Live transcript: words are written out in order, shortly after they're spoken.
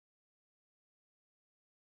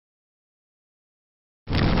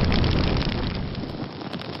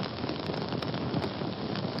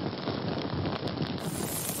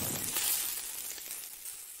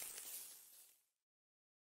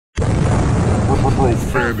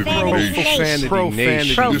Profanity Nation.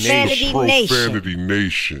 Profanity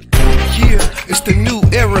Nation. Yeah, it's the new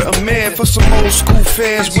era of man for some old school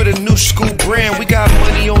fans with a new school brand. We got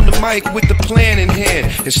money on the mic with the plan in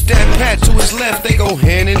hand. And Stat Pat to his left, they go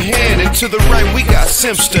hand in hand. And to the right, we got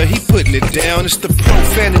Simpster, he putting it down. It's the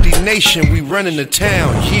Profanity Nation, we running the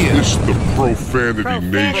town, yeah. It's the Profanity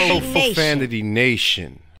Nation. Profanity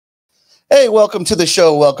Nation. Hey, welcome to the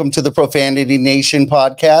show. Welcome to the Profanity Nation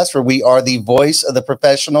podcast, where we are the voice of the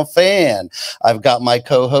professional fan. I've got my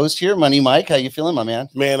co-host here, Money Mike. How you feeling, my man?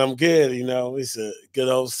 Man, I'm good. You know, it's a good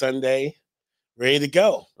old Sunday. Ready to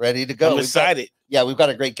go. Ready to go. I'm excited. We've got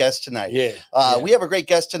a great guest tonight. Yeah. We have a great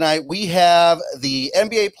guest tonight. We have the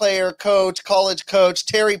NBA player, coach, college coach,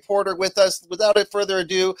 Terry Porter with us. Without further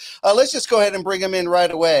ado, let's just go ahead and bring him in right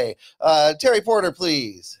away. Terry Porter,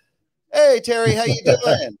 please. Hey, Terry, how you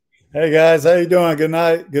doing? Hey guys, how you doing? Good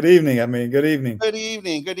night. Good evening. Good evening. Good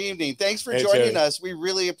evening. Good evening. Thanks for joining us. We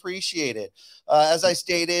really appreciate it. As I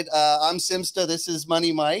stated, I'm Simsta. This is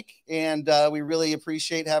Money Mike, and we really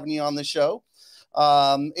appreciate having you on the show.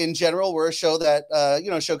 In general, we're a show that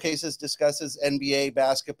showcases, discusses NBA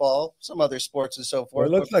basketball, some other sports, and so forth.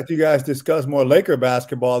 Well, it looks like you guys discuss more Laker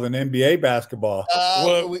basketball than NBA basketball.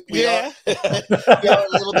 We are a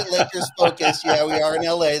little bit Lakers focused. Yeah, we are in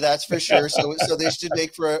LA, that's for sure. So this should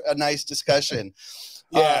make for a nice discussion.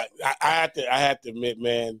 Yeah, I have to admit,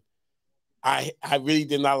 man, I really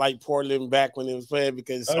did not like Portland back when it was playing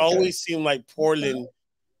because it always seemed like Portland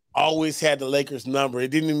always had the Lakers number.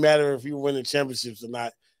 It didn't even matter if you were winning championships or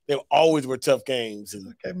not. They always were tough games.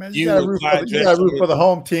 And okay, man, you got to root for the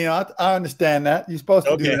home team. I understand that. You're supposed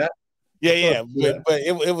to do that. Yeah. But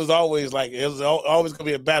it was always like it was always going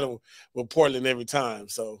to be a battle with Portland every time.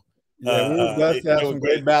 So yeah, we have some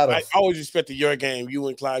great battles. I always respected your game. You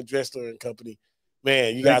and Clyde Dressler and company.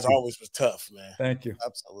 Man, you guys always was tough, man. Thank you.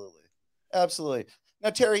 Absolutely. Now,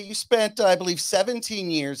 Terry, you spent, I believe, 17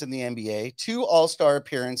 years in the NBA, 2 All-Star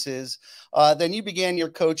appearances. Then you began your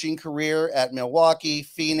coaching career at Milwaukee,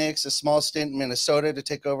 Phoenix, a small stint in Minnesota to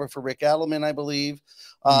take over for Rick Adelman, I believe,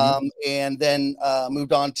 and then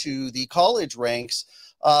moved on to the college ranks.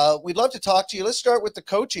 We'd love to talk to you. Let's start with the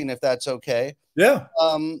coaching, if that's okay. Yeah.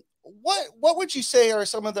 What would you say are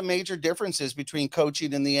some of the major differences between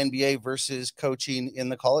coaching in the NBA versus coaching in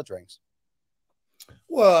the college ranks?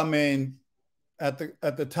 Well, I mean, at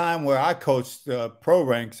the time where I coached pro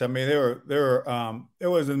ranks, I mean, there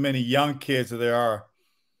wasn't many young kids as there are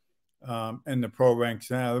in the pro ranks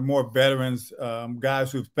now. There are more veterans,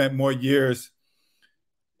 guys who've spent more years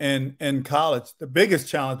in college. The biggest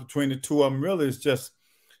challenge between the two of them really is just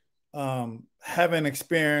having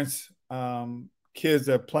experience. Kids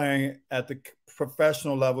that are playing at the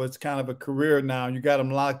professional level. It's kind of a career now. You got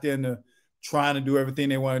them locked into trying to do everything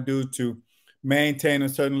they want to do to maintain a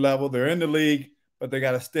certain level. They're in the league, but they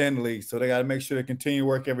got to stay in the league. So they got to make sure they continue to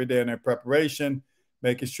work every day in their preparation,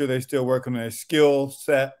 making sure they still work on their skill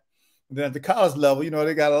set. And then at the college level,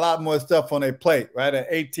 they got a lot more stuff on their plate, right? At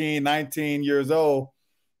 18, 19 years old,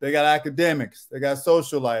 they got academics, they got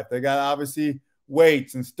social life, they got obviously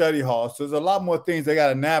weights and study halls. So there's a lot more things they got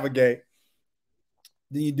to navigate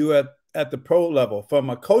than you do at the pro level. From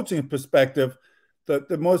a coaching perspective,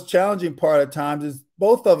 the most challenging part at times is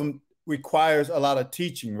both of them requires a lot of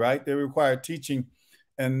teaching, right? They require teaching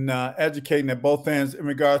and educating at both ends in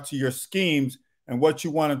regards to your schemes and what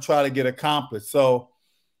you want to try to get accomplished. So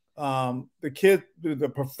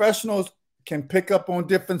the professionals can pick up on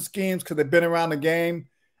different schemes because they've been around the game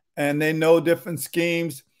and they know different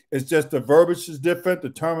schemes. It's just the verbiage is different. The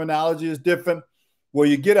terminology is different. Where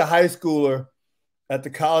you get a high schooler at the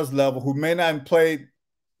college level who may not played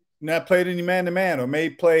any man-to-man or may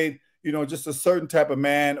played just a certain type of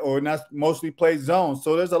man or not mostly played zone.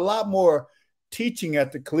 So there's a lot more teaching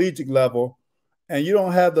at the collegiate level, and you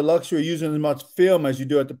don't have the luxury of using as much film as you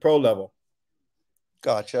do at the pro level.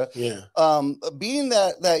 Gotcha. Yeah. Being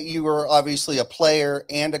that you were obviously a player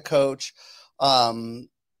and a coach, do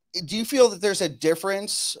you feel that there's a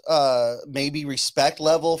difference, maybe respect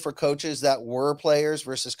level for coaches that were players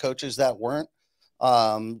versus coaches that weren't?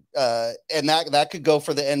 And that could go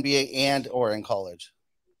for the NBA and or in college.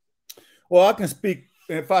 Well, I can speak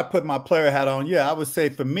if I put my player hat on. Yeah, I would say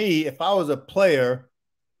for me, if I was a player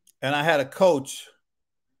and I had a coach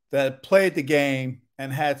that played the game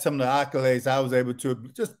and had some of the accolades I was able to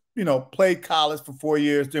just, played college for 4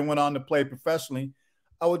 years, then went on to play professionally,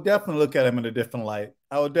 I would definitely look at him in a different light.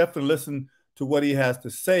 I would definitely listen to what he has to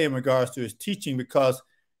say in regards to his teaching because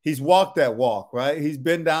he's walked that walk, right? He's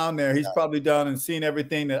been down there. He's probably done and seen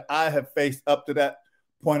everything that I have faced up to that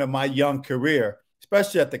point of my young career,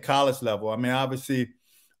 especially at the college level. I mean, obviously,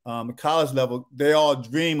 the college level, they all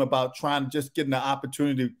dream about trying to just getting the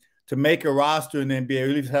opportunity to make a roster in the NBA, or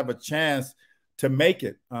at least have a chance to make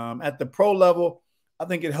it. At the pro level, I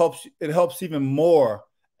think it helps even more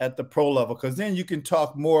at the pro level, because then you can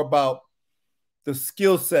talk more about the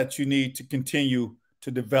skill sets you need to continue to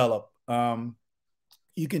develop.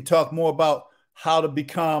 You can talk more about how to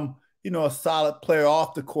become, a solid player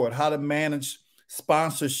off the court, how to manage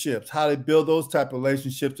sponsorships, how to build those type of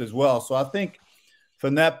relationships as well. So I think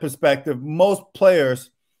from that perspective, most players,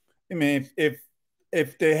 I mean,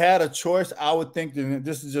 if they had a choice, I would think, and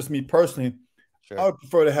this is just me personally, sure, I would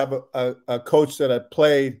prefer to have a coach that I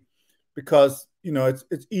played, because,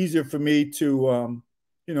 it's easier for me to,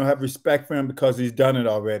 have respect for him because he's done it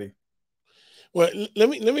already. Well, let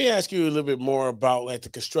me ask you a little bit more about like the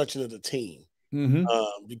construction of the team.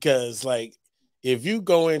 Because like if you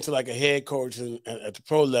go into like a head coach at the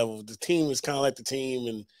pro level, the team is kind of like the team,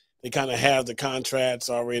 and they kind of have the contracts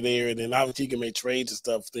already there, and then obviously you can make trades and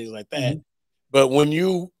stuff, things like that. But when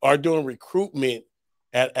you are doing recruitment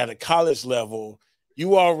at a college level,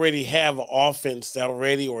 you already have an offense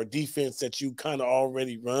already, or a defense that you kind of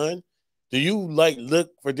already run. Do you like look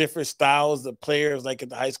for different styles of players like at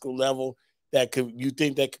the high school level that you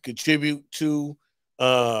think that could contribute to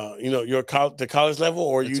the college level,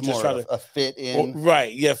 or it's you just try to fit in?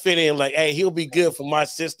 Right. Yeah. Fit in like, hey, he'll be good for my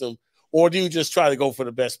system. Or do you just try to go for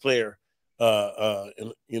the best player? I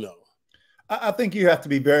think you have to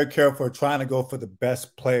be very careful trying to go for the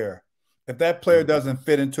best player. If that player doesn't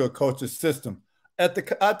fit into a coach's system at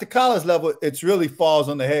the college level, it really falls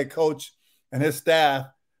on the head coach and his staff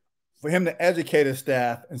for him to educate his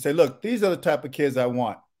staff and say, look, these are the type of kids I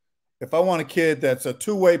want. If I want a kid that's a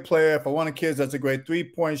two-way player, if I want a kid that's a great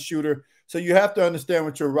three-point shooter. So you have to understand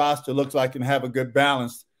what your roster looks like and have a good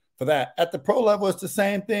balance for that. At the pro level, it's the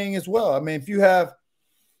same thing as well. I mean,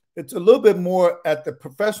 it's a little bit more at the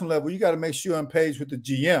professional level. You got to make sure you're on page with the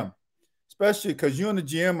GM, especially because you and the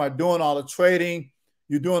GM are doing all the trading.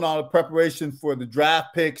 You're doing all the preparation for the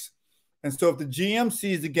draft picks. And so if the GM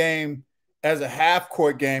sees the game as a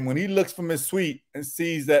half-court game, when he looks from his suite and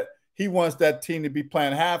sees that he wants that team to be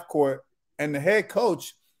playing half court, and the head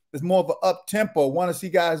coach is more of an up-tempo, want to see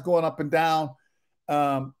guys going up and down,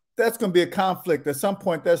 that's going to be a conflict. At some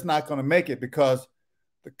point, that's not going to make it, because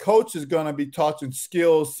the coach is going to be touching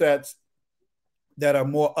skill sets that are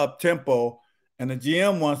more up-tempo, and the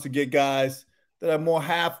GM wants to get guys that are more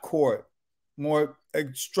half court, more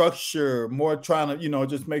structure, more trying to,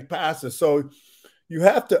 just make passes. So you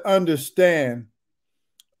have to understand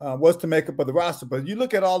what's the makeup of the roster. But you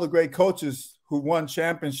look at all the great coaches who won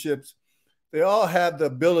championships, they all have the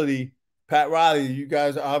ability. Pat Riley, you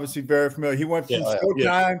guys are obviously very familiar. He went from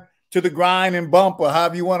Showtime to the grind and bump, or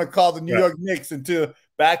however you want to call the New York Knicks, into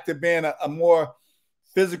back to being a more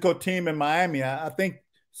physical team in Miami. I think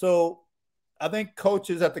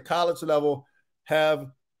coaches at the college level have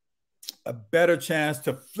a better chance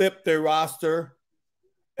to flip their roster.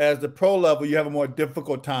 As the pro level, you have a more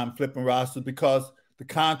difficult time flipping rosters, because the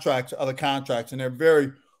contracts are the contracts, and they're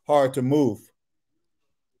very hard to move.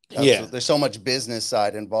 Yeah, there's so much business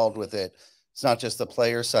side involved with it. It's not just the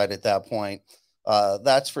player side at that point.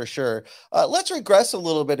 That's for sure. Let's regress a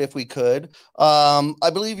little bit if we could. I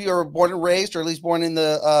believe you were born and raised, or at least born in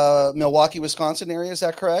the Milwaukee, Wisconsin area. Is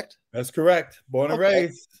that correct? That's correct. Born and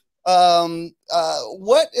raised.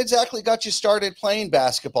 What exactly got you started playing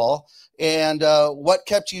basketball, and what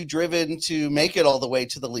kept you driven to make it all the way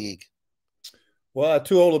to the league? Well, I have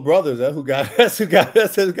two older brothers. That's who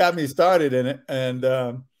got me started in it.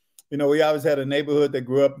 And we always had a neighborhood that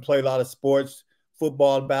grew up and played a lot of sports,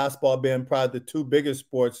 football and basketball being probably the two biggest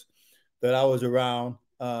sports that I was around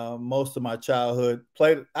most of my childhood.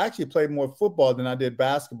 I actually played more football than I did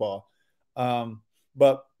basketball.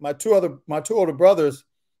 But my two older brothers,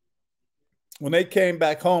 when they came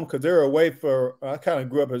back home, because they were away I kind of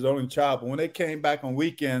grew up as only child, but when they came back on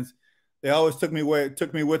weekends, they always took me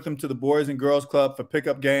with them to the Boys and Girls Club for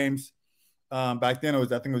pickup games. Back then, I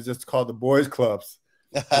think it was just called the Boys Clubs.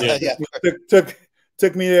 Took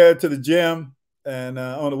me there to the gym, and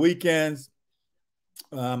on the weekends,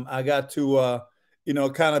 I got to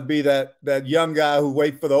kind of be that young guy who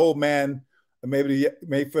wait for the old man, or maybe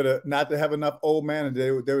not to have enough old man, and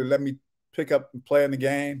they would let me pick up and play in the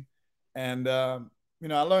game. And I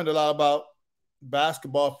learned a lot about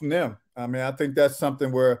basketball from them. I mean, I think that's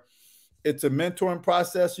something where it's a mentoring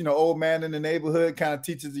process. Old man in the neighborhood kind of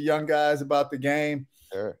teaches the young guys about the game.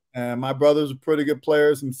 Sure. And my brothers are pretty good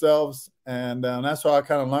players themselves. And that's how I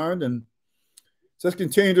kind of learned, and just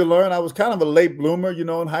continued to learn. I was kind of a late bloomer,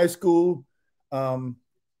 in high school.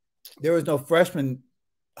 There was no freshman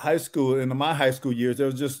high school, into my high school years, there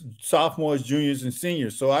was just sophomores, juniors, and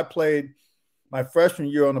seniors. So I played my freshman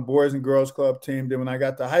year on the Boys and Girls Club team. Then when I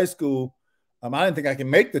got to high school, I didn't think I could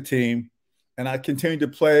make the team. And I continued to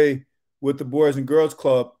play with the Boys and Girls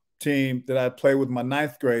Club team that I played with my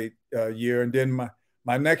 9th grade year. And then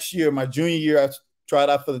my next year, my junior year, I tried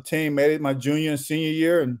out for the team, made it my junior and senior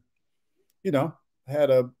year. And, you know, I had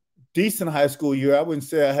a decent high school year. I wouldn't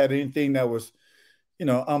say I had anything that was, you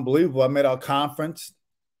know, unbelievable. I made our conference.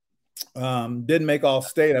 Didn't make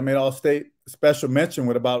All-State. I made All-State special mention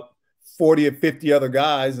with about 40 or 50 other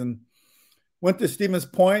guys, and went to Stevens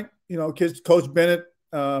Point. You know, Coach Bennett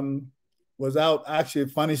was out. Actually, a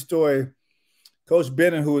funny story. Coach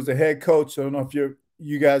Bennett, who was the head coach, I don't know if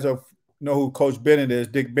you guys know who Coach Bennett is,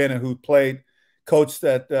 Dick Bennett, who coached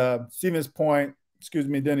at Stevens Point,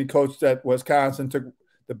 then he coached at Wisconsin, took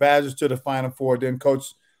the Badgers to the Final Four, then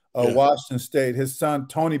coached Washington State. His son,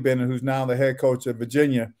 Tony Bennett, who's now the head coach of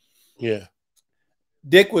Virginia. Yeah.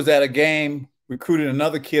 Dick was at a game recruiting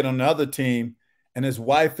another kid on the other team, and his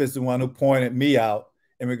wife is the one who pointed me out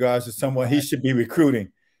in regards to someone he should be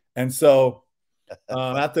recruiting. And so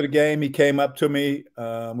after the game, he came up to me.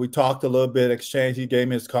 We talked a little bit, exchanged. He gave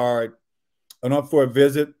me his card. I went up for a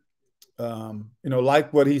visit. You know,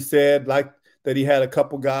 like what he said, like that he had a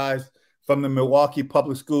couple guys from the Milwaukee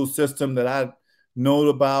public school system that I know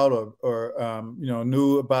about or you know,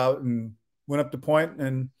 knew about, and went up to Point,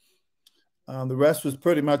 and the rest was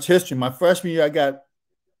pretty much history. My freshman year, I'm gonna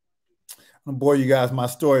bore you guys my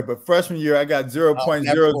story, but freshman year I got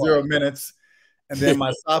 0.00 minutes, and then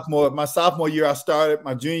my sophomore year I started,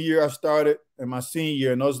 my junior year I started, and my senior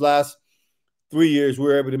year. In those last 3 years, we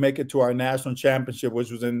were able to make it to our national championship,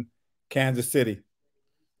 which was in Kansas City.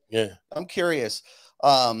 Yeah, I'm curious.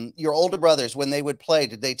 Your older brothers, when they would play,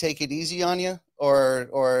 did they take it easy on you,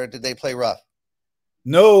 or did they play rough?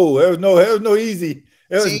 No, there was no easy.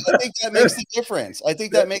 See, I think that makes the difference. I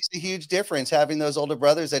think that makes a huge difference, having those older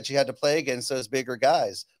brothers that you had to play against those bigger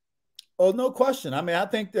guys. Oh, no question. I mean, I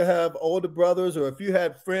think to have older brothers, or if you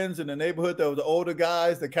had friends in the neighborhood that was older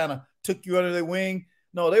guys that kind of took you under their wing,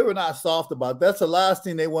 no, they were not soft about it. That's the last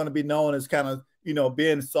thing they want to be known as, kind of, you know,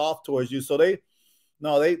 being soft towards you. So they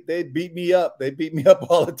beat me up. They beat me up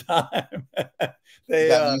all the time. They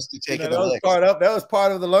got used to taking that was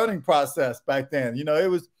part of the learning process back then. You know, it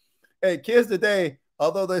was, hey, kids today,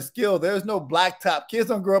 although they're skilled, there's no blacktop. Kids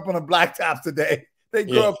don't grow up on a blacktop today. They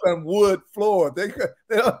grow up on wood floor. They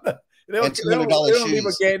don't leave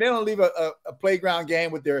a game. They don't leave a playground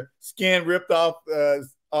game with their skin ripped off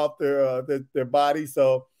their body.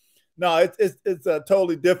 So no, it's a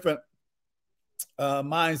totally different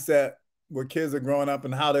mindset where kids are growing up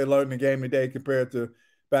and how they learn the game today compared to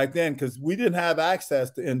back then, because we didn't have access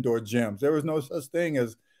to indoor gyms. There was no such thing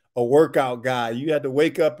as a workout guy. You had to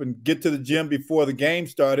wake up and get to the gym before the game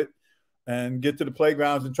started and get to the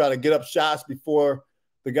playgrounds and try to get up shots before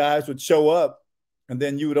the guys would show up. And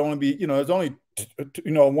then you would only be, you know, there's only,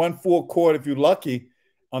 you know, one full court if you're lucky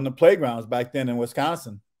on the playgrounds back then in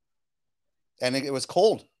Wisconsin. And it was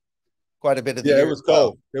cold quite a bit of the year. Yeah, it was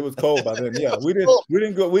cold. It was cold by then. Yeah, we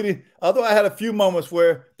didn't. Although I had a few moments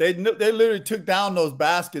where they literally took down those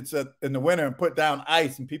baskets in the winter and put down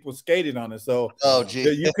ice, and people skated on it. So, oh, gee,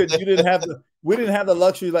 we didn't have the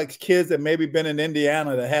luxury like kids that maybe been in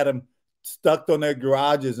Indiana that had them stuck on their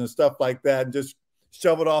garages and stuff like that, and just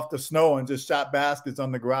shoveled off the snow and just shot baskets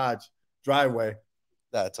on the garage driveway.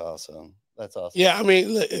 That's awesome. That's awesome. Yeah, I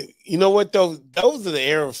mean, look, you know what, though? Those are the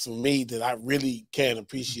eras for me that I really can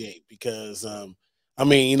appreciate, because, I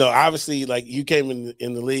mean, you know, obviously, like, you came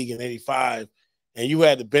in the league in '85, and you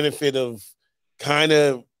had the benefit of kind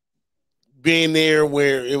of being there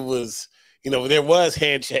where it was, you know, there was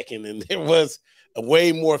hand checking and there was a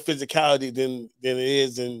way more physicality than it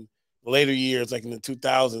is in later years, like in the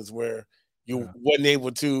 2000s, where you wasn't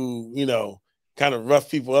able to, you know, kind of rough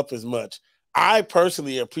people up as much. I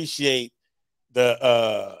personally appreciate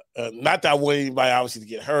the not that I want anybody obviously to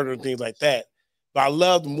get hurt or things like that, but I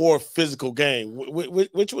love the more physical game.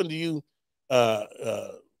 Which one do you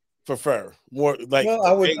prefer? More like, well,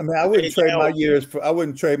 I wouldn't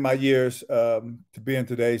trade my years to be in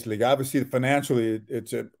today's league. Obviously, financially,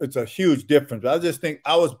 it's a huge difference. I just think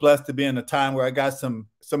I was blessed to be in a time where I got some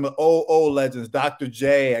of old legends, Dr.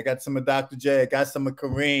 J. I got some of Dr. J. I got some of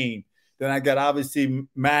Kareem. Then I got obviously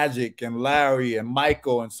Magic and Larry and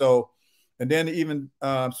Michael, and so. And then even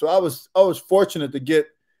so, I was fortunate to get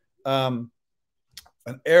an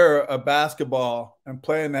era of basketball and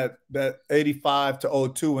playing that 85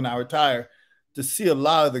 to 02 when I retired, to see a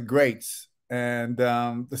lot of the greats. And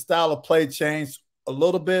the style of play changed a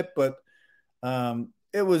little bit, but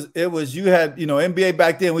it was you had, you know, NBA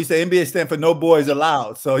back then, we say NBA stand for no boys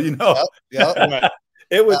allowed. So, you know, Yep.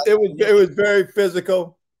 it was very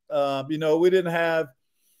physical. You know, we didn't have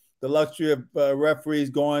the luxury of referees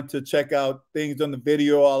going to check out things on the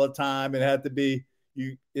video all the time. It had to be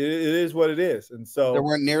it is what it is. And so there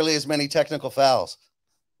weren't nearly as many technical fouls.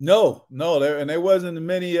 No, there wasn't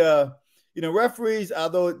many you know, referees,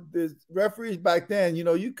 although the referees back then, you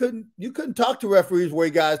know, you couldn't talk to referees the way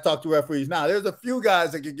guys talk to referees now. There's a few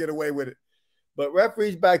guys that could get away with it. But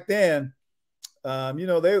referees back then, you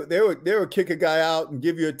know, they would kick a guy out and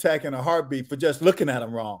give you a tech in a heartbeat for just looking at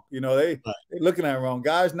him wrong. You know, they're looking at him wrong.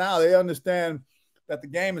 Guys now, they understand that the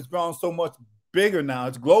game has grown so much bigger now.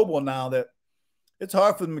 It's global now that it's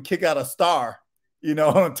hard for them to kick out a star, you know,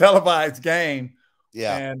 on a televised game.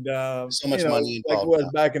 Yeah. And so much money involved, like it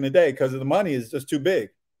was back in the day, because the money is just too big.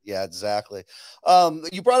 Yeah, exactly.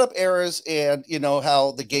 You brought up eras and, you know,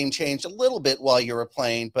 how the game changed a little bit while you were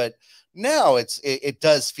playing, but now it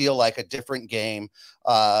does feel like a different game,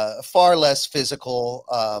 far less physical.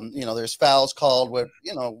 You know, there's fouls called with,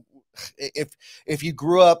 you know, if you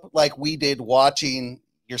grew up like we did watching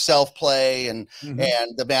yourself play and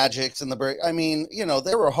the Magics and I mean, you know,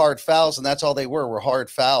 there were hard fouls, and that's all they were hard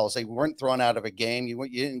fouls. They weren't thrown out of a game. You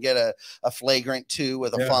didn't get a flagrant 2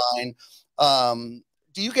 with a fine.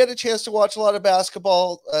 Do you get a chance to watch a lot of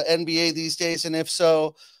basketball, NBA these days? And if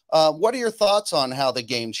so, what are your thoughts on how the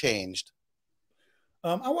game changed?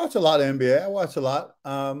 I watch a lot of NBA. I watch a lot.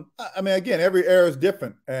 I mean, again, every era is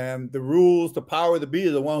different, and the rules, the power of the be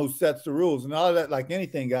is the one who sets the rules, and all of that. Like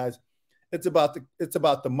anything, guys, it's about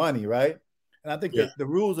the money, right? And I think that the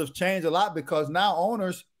rules have changed a lot, because now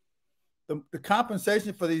owners, the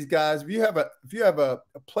compensation for these guys, if you have a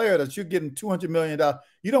player that you're getting $200 million,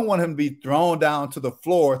 you don't want him to be thrown down to the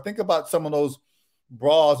floor. Think about some of those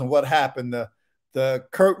brawls and what happened. The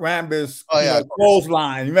Kurt Rambis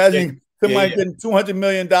clothesline. Imagine somebody getting $200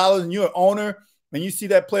 million and you're an owner and you see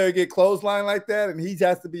that player get clothesline like that and he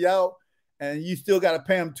has to be out and you still got to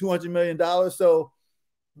pay him $200 million. So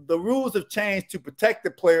the rules have changed to protect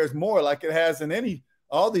the players more, like it has in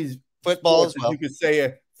all these football as well. You could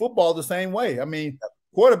say football the same way. I mean,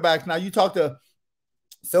 quarterbacks, now you talk to,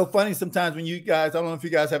 so funny sometimes when you guys, I don't know if you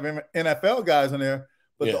guys have NFL guys on there,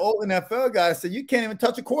 but the old NFL guys say you can't even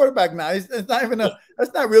touch a quarterback now. It's not even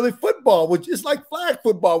that's not really football, which is like flag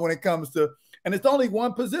football when it comes to, and it's only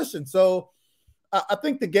one position. So I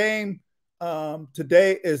think the game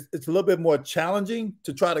today it's a little bit more challenging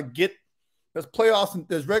to try to get. There's playoffs and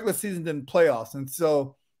there's regular season than playoffs, and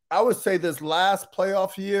so I would say this last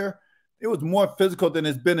playoff year, it was more physical than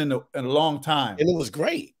it's been in a long time, and it was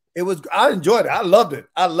great. I enjoyed it. I loved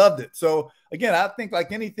it. So again, I think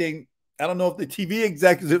like anything, I don't know if the TV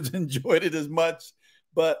executives enjoyed it as much,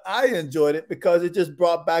 but I enjoyed it because it just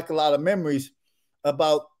brought back a lot of memories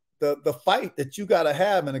about the fight that you got to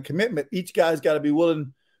have and a commitment. Each guy's got to be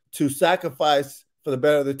willing to sacrifice for the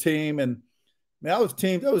better of the team. And man,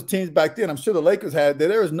 there was teams back then. I'm sure the Lakers had that.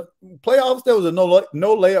 There was no playoffs. There was a no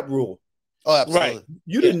layup rule. Oh, absolutely. Right.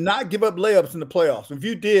 You did not give up layups in the playoffs. If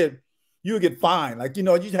you did, you would get fined. Like, you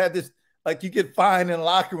know, you had this, like you get fined in the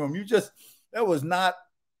locker room. That was not,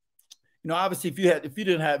 you know, obviously if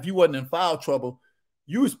you wasn't in foul trouble,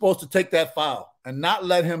 you were supposed to take that foul and not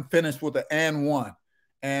let him finish with an and one.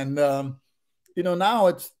 And, you know, now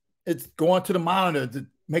it's going to the monitor to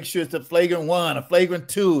make sure it's a flagrant 1, a flagrant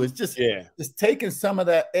 2. It's just, it's taking some of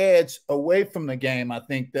that edge away from the game. I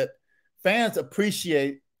think that fans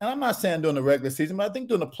appreciate. And I'm not saying during the regular season, but I think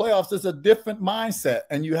during the playoffs, there's a different mindset.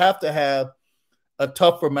 And you have to have a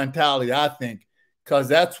tougher mentality, I think, because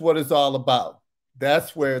that's what it's all about.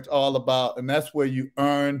 That's where it's all about. And that's where you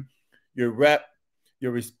earn your rep,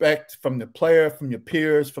 your respect from the player, from your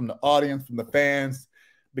peers, from the audience, from the fans,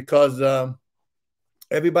 because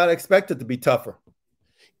everybody expects it to be tougher.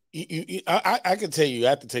 I can tell you, I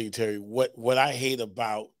have to tell you, Terry, what I hate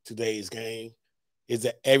about today's game is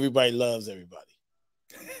that everybody loves everybody.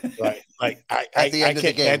 Right, like at the end of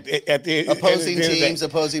the game, at the opposing teams,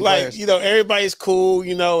 opposing players. You know, everybody's cool.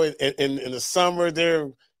 You know, in the summer they're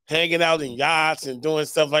hanging out in yachts and doing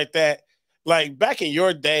stuff like that. Like back in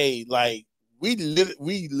your day, like we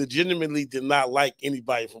legitimately did not like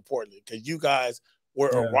anybody from Portland because you guys were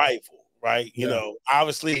a rival, right? You know,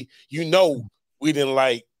 obviously, you know, we didn't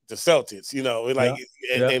like the Celtics. You know, like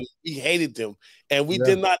and we hated them, and we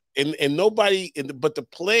did not, and nobody, but the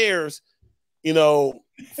players, you know,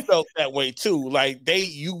 felt that way too. Like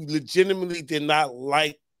you legitimately did not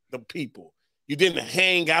like the people. You didn't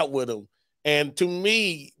hang out with them. And to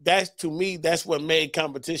me, that's what made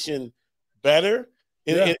competition better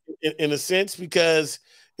in a sense, because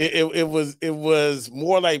it was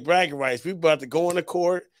more like bragging rights. We about to go on the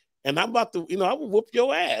court, and I'm about to, I will whoop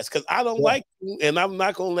your ass because I don't like you, and I'm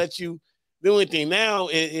not gonna let you do anything. Now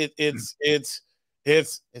it's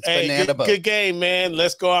hey, good game, man.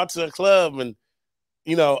 Let's go out to the club, and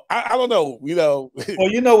I don't know,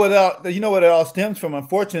 Well, you know what it all stems from.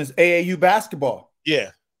 Unfortunately, is AAU basketball.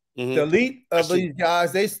 Yeah. The elite of these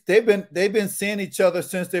guys, they've been seeing each other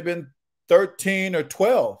since they've been 13 or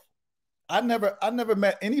 12. I never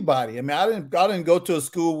met anybody. I mean, I didn't go to a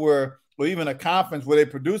school or even a conference where they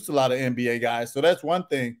produced a lot of NBA guys. So that's one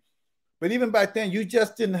thing. But even back then, you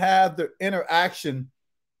just didn't have the interaction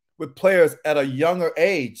with players at a younger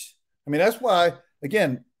age. I mean, that's why,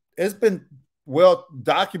 again, it's been well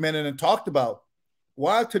documented and talked about.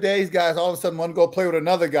 Why today's guys all of a sudden want to go play with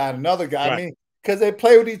another guy? Right. I mean, because they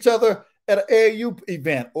play with each other at an AAU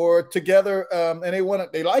event or together, and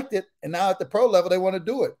they liked it, and now at the pro level they want to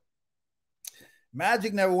do it.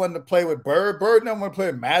 Magic never wanted to play with Bird. Bird never wanted to play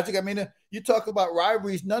with Magic. I mean, you talk about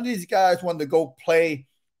rivalries. None of these guys wanted to go play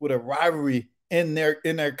with a rivalry in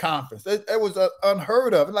their conference. It was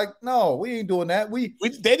unheard of. Like, no, we ain't doing that.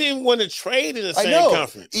 They didn't want to trade in the same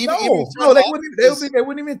conference. They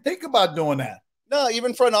wouldn't even think about doing that. No,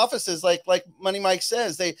 even front offices, like Money Mike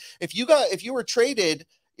says, if you were traded,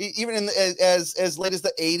 even in as late as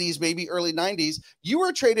the 80s, maybe early 90s, you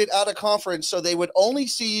were traded out of conference, so they would only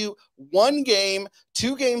see you 1 game,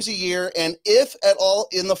 2 games a year, and if at all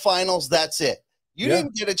in the finals, that's it. You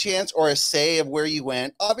didn't get a chance or a say of where you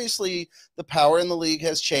went. Obviously, the power in the league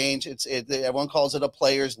has changed. Everyone calls it a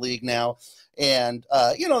players' league now, and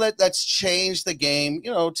that's changed the game.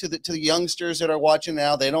 To the youngsters that are watching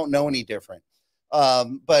now, they don't know any different.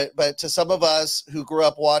 But to some of us who grew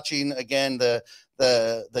up watching, again, the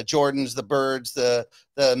Jordans, the Birds, the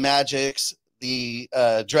Magics, the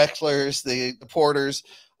Drexlers, the Porters,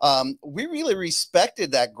 we really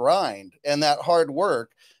respected that grind and that hard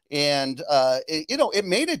work. And, it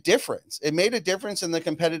made a difference. It made a difference in the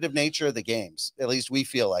competitive nature of the games. At least we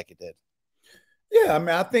feel like it did. Yeah. I mean,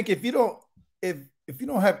 I think if you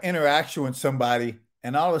don't have interaction with somebody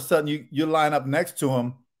and all of a sudden you line up next to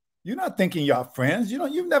them, you're not thinking y'all friends.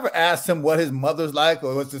 You've never asked him what his mother's like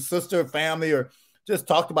or what's his sister or family or just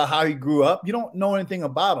talked about how he grew up. You don't know anything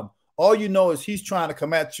about him. All you know is he's trying to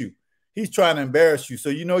come at you. He's trying to embarrass you. So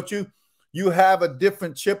you know what you have a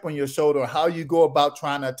different chip on your shoulder, how you go about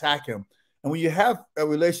trying to attack him. And when you have a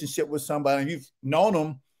relationship with somebody and you've known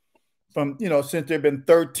them from, since they've been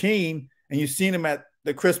 13 and you've seen them at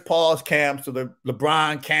the Chris Paul's camps or the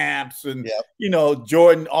LeBron camps and,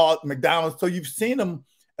 Jordan, McDonald's. So you've seen them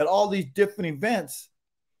at all these different events,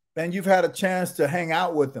 then you've had a chance to hang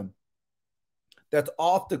out with them. That's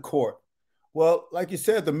off the court. Well, like you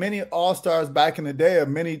said, the many all-stars back in the day or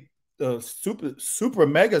many super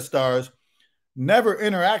mega stars never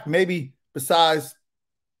interact, maybe besides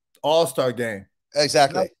all-star game.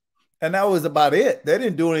 Exactly. And that was about it. They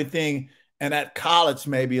didn't do anything. And at college,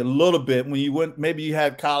 maybe a little bit when you went, maybe you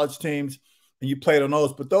had college teams and you played on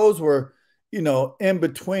those, but those were, in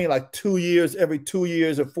between like 2 years, every 2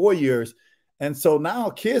 years or 4 years. And so now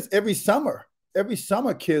kids, every summer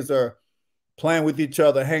kids are playing with each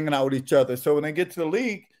other, hanging out with each other. So when they get to the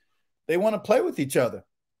league, they want to play with each other.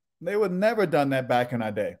 They would never done that back in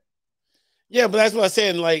our day. Yeah, but that's what I'm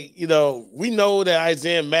saying. Like, we know that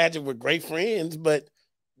Isaiah and Magic were great friends, but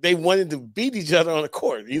they wanted to beat each other on the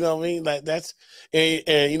court. You know what I mean? Like that's,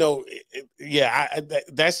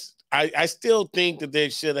 I still think that they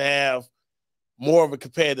should have more of a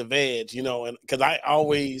competitive edge, and because I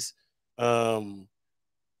always,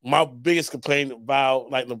 my biggest complaint about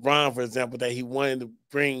like LeBron, for example, that he wanted to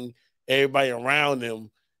bring everybody around him,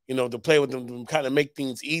 to play with them, to kind of make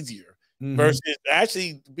things easier versus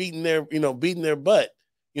actually beating their butt,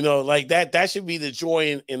 like that should be the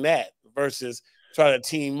joy in that versus try to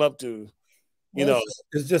team up to,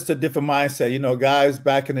 it's just a different mindset. Guys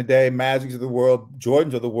back in the day, Magics of the world,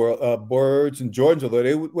 Jordans of the world, Birds and Jordans of the world,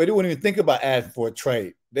 they wouldn't even think about asking for a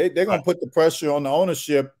trade. They're going to put the pressure on the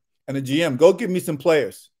ownership and the GM. Go give me some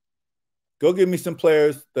players. Go give me some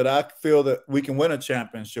players that I feel that we can win a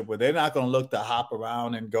championship with. They're not going to look to hop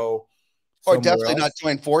around and go. Or definitely not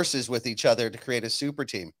join forces with each other to create a super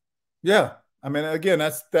team. Yeah. I mean, again,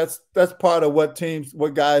 that's part of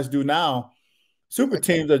what guys do now. Super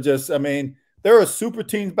teams are just, I mean, there were super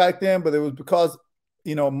teams back then, but it was because,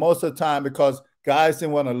 most of the time because guys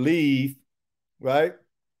didn't want to leave, right?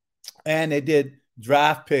 And they did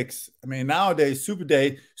draft picks. I mean, nowadays,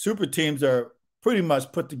 super teams are pretty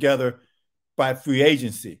much put together by free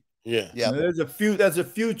agency. Yeah. There's a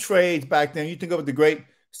few trades back then. You think of the great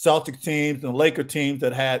Celtic teams and the Laker teams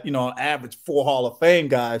that had, on average 4 Hall of Fame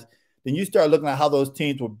guys. then you start looking at how those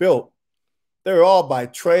teams were built. They were all by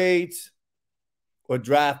trades or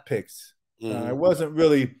draft picks. It wasn't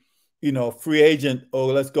really, free agent, oh,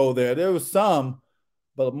 let's go there. There was some,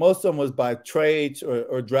 but most of them was by trades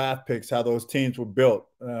or draft picks, how those teams were built.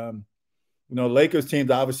 Lakers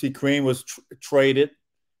teams, obviously Kareem was traded.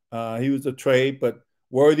 He was a trade, but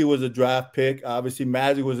Worthy was a draft pick. Obviously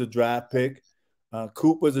Magic was a draft pick.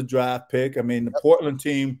 Coop was a draft pick. I mean, the Portland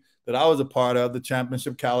team that I was a part of, the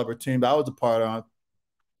championship caliber team that I was a part of,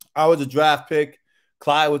 I was a draft pick.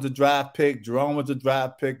 Clyde was a draft pick. Jerome was a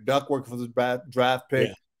draft pick. Duckworth was a draft pick.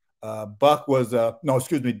 Yeah. Duck was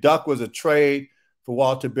a trade for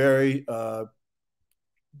Walter Berry.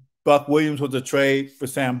 Buck Williams was a trade for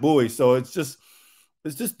Sam Bowie. So it's just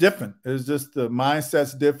different. It's just the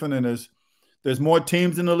mindset's different, and there's more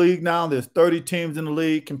teams in the league now. There's 30 teams in the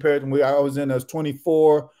league compared to when I was in. There's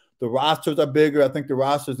 24. The rosters are bigger. I think the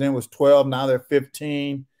rosters then was 12. Now they're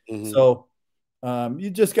 15. So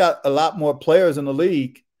you just got a lot more players in the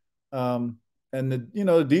league. And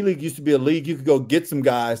the D League used to be a league you could go get some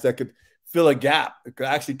guys that could fill a gap. It could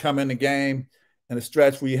actually come in the game in a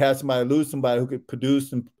stretch where you had somebody lose somebody who could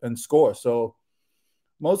produce and score. So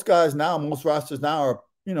most rosters now are,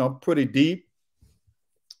 pretty deep.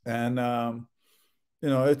 And,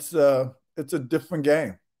 it's a different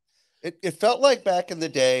game. It felt like back in the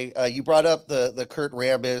day, you brought up the Kurt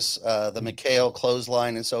Rambis, the McHale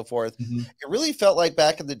clothesline and so forth. It really felt like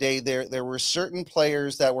back in the day there were certain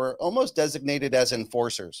players that were almost designated as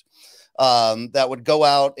enforcers that would go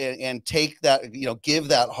out and take that, give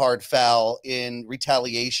that hard foul in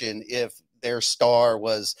retaliation if their star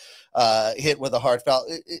was hit with a hard foul.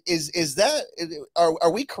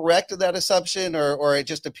 Are we correct in that assumption, or it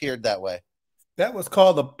just appeared that way? That was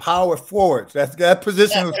called the power forwards. That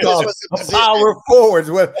position was called the power forwards.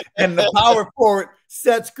 And the power forward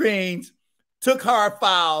set screens, took hard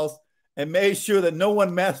fouls, and made sure that no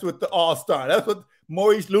one messed with the all-star. That's what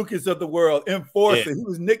Maurice Lucas of the world, enforcer. Yeah. He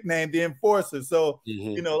was nicknamed the enforcer. So,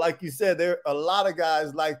 like you said, there are a lot of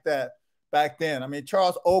guys like that back then. I mean,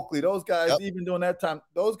 Charles Oakley, those guys, even during that time,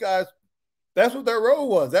 those guys, that's what their role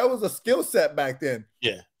was. That was a skill set back then.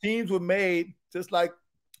 Yeah. Teams were made just like,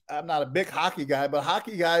 I'm not a big hockey guy, but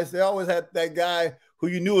hockey guys, they always had that guy who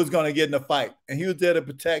you knew was going to get in a fight, and he was there to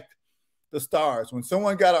protect the stars. When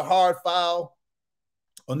someone got a hard foul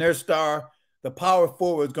on their star, the power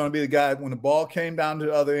forward was going to be the guy when the ball came down to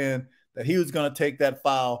the other end, that he was going to take that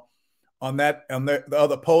foul on the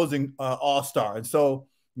other opposing all-star. And so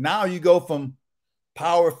now you go from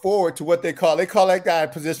power forward to what they call that guy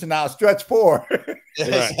position now stretch forward.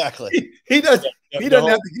 Exactly. He doesn't have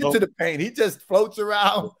to get to the paint. He just floats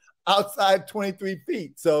around outside 23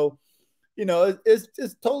 feet. So, it's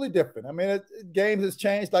just totally different. I mean, games has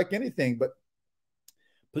changed like anything, but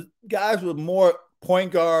guys with more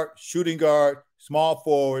point guard, shooting guard, small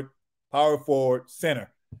forward, power forward,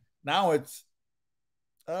 center. Now it's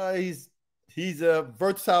he's a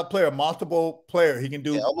versatile player, multiple player. He can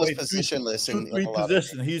do almost positionless in three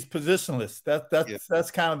positions. He's positionless.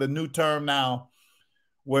 That's kind of the new term now,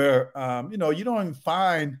 where you don't even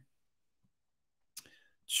find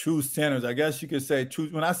true centers. I guess you could say true.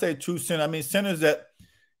 When I say true center, I mean centers that,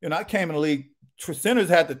 I came in the league, centers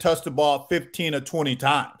had to touch the ball 15 or 20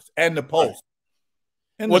 times and the post.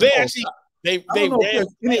 I don't know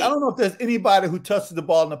if there's anybody who touches the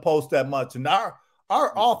ball in the post that much. And our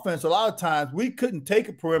offense, a lot of times, we couldn't take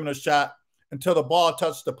a perimeter shot until the ball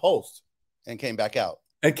touched the post. And came back out.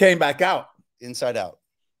 Inside out.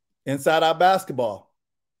 Inside out basketball.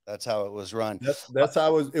 That's how it was run. That's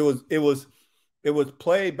how it was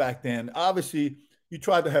played back then. Obviously, you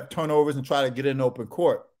tried to have turnovers and try to get in open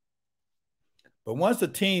court. But once the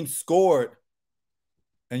team scored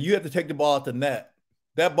and you had to take the ball at the net,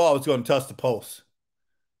 that ball was going to touch the post.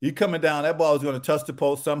 You coming down, that ball was going to touch the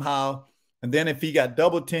post somehow. And then if he got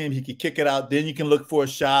double teamed, he could kick it out. Then you can look for a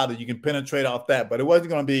shot or you can penetrate off that. But it wasn't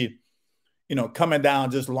going to be, coming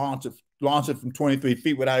down, just launch it from 23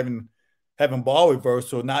 feet without even having ball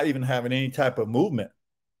reversal, or not even having any type of movement.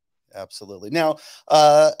 Absolutely. Now,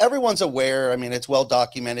 everyone's aware. I mean, it's well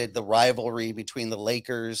documented, the rivalry between the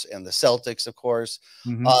Lakers and the Celtics, of course.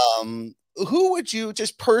 Who would you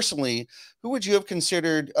have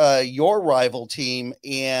considered your rival team,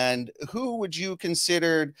 and who would you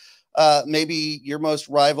considered maybe your most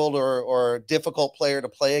rivaled or difficult player to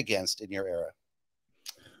play against in your era?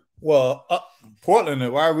 Well, Portland,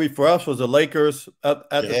 the rivalry for us was the Lakers at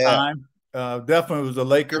the time. Definitely was the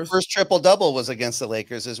Lakers. Your first triple-double was against the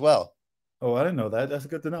Lakers as well. Oh, I didn't know that. That's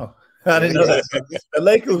good to know. I didn't know that. The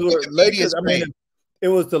Lakers were Lakers. I mean, it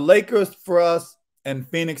was the Lakers for us and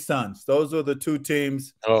Phoenix Suns. Those were the two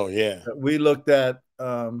teams. Oh, yeah. That we looked at.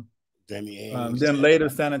 Danny Ainge. Then later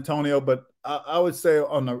San Antonio. But I would say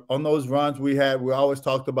on those runs we always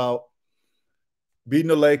talked about beating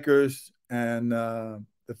the Lakers and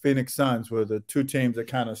the Phoenix Suns were the two teams that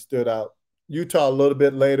kind of stood out. Utah a little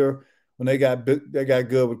bit later when they got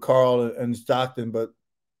good with Carl and Stockton, but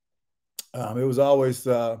it was always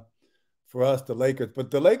for us the Lakers.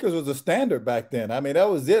 But the Lakers was a standard back then. I mean, that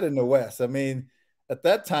was it in the West. I mean, at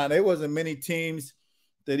that time there wasn't many teams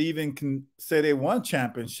that even can say they won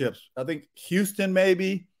championships. I think Houston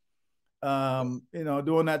maybe, during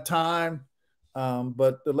that time.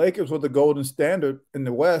 But the Lakers were the golden standard in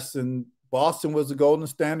the West, and Boston was the golden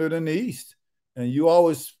standard in the East. And you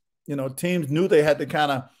always, teams knew they had to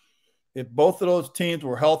kind of, if both of those teams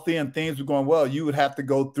were healthy and things were going well, you would have to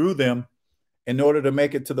go through them in order to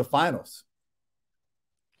make it to the finals.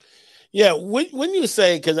 Yeah, when you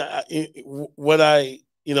say, because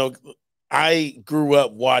I grew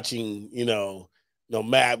up watching,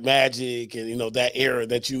 Magic and that era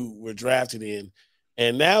that you were drafted in,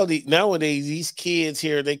 and nowadays these kids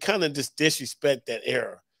here, they kind of just disrespect that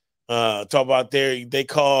era. Talk about they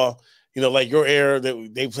call like your era that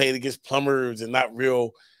they played against plumbers and not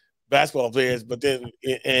real basketball players, but then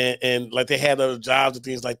and like they had other jobs and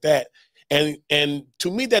things like that. And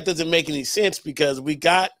to me that doesn't make any sense, because we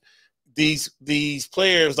got these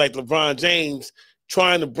players like LeBron James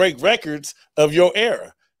trying to break records of your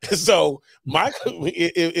era. So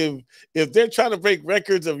if they're trying to break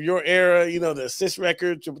records of your era, the assist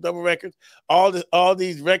records, triple double records, all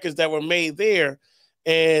these records that were made there,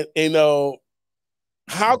 and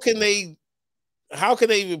how can they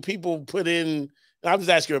even people put in? I'll just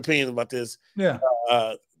ask your opinion about this. Yeah.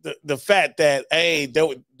 The fact that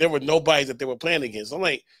there were nobodies that they were playing against. I'm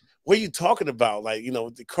like, what are you talking about? Like,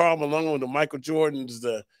 the Karl Malone, the Michael Jordans,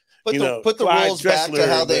 put the rules back to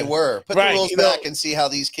how they were. Put the rules back and see how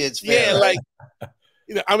these kids fare.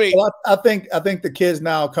 Yeah, I mean, well, I think the kids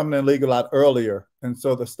now are coming in the league a lot earlier, and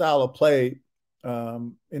so the style of play,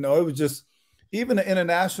 it was just even the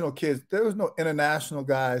international kids. There was no international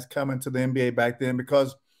guys coming to the NBA back then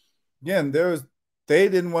because, again, they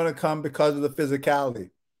didn't want to come because of the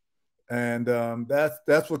physicality, and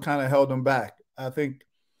that's what kind of held them back. I think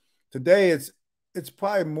today it's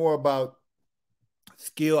probably more about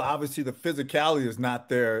skill. Obviously, the physicality is not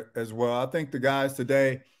there as well. I think the guys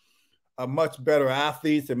today are much better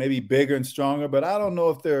athletes and maybe bigger and stronger, but I don't know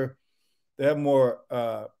if they have more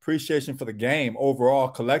appreciation for the game overall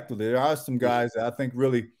collectively. There are some guys that I think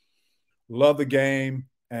really love the game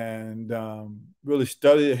and really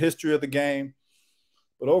study the history of the game.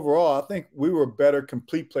 But overall, I think we were better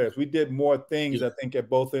complete players. We did more things, I think, at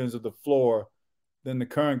both ends of the floor than the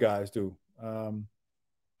current guys do.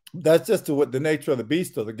 That's just the nature of the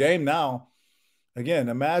beast of the game now. Again,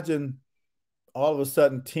 imagine all of a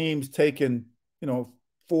sudden teams taking,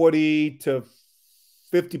 40 to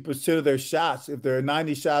 50% of their shots. If there are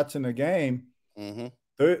 90 shots in a game,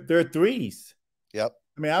 they're threes. Yep.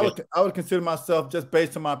 I mean, I would consider myself, just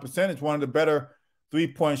based on my percentage, one of the better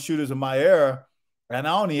three-point shooters of my era, and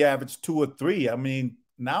I only averaged 2 or 3. I mean,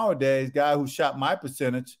 nowadays, guy who shot my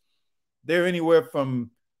percentage, they're anywhere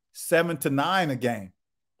from 7 to 9 a game.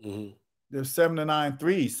 There's 7 to 9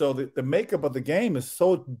 threes. So the makeup of the game is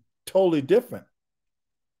so totally different.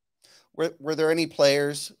 Were there any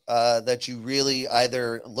players that you really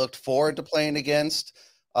either looked forward to playing against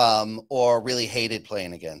or really hated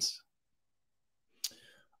playing against?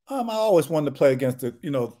 I always wanted to play against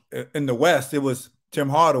in the West, it was Tim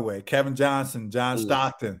Hardaway, Kevin Johnson, John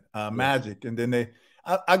Stockton, Magic. And then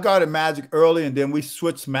I guarded Magic early, and then we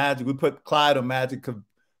switched Magic. We put Clyde on Magic because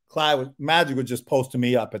Magic was just posting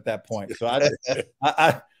me up at that point. So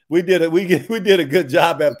we did a good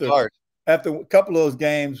job after a couple of those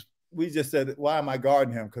games. We just said, why am I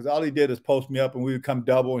guarding him? Because all he did is post me up, and we would come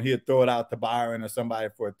double, and he'd throw it out to Byron or somebody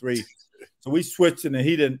for a 3. So we switched, and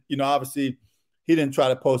he didn't, obviously he didn't try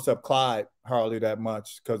to post up Clyde hardly that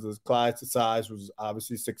much because Clyde's size was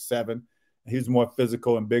obviously 6'7". He was more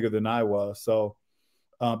physical and bigger than I was. So,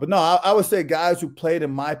 but no, I would say guys who played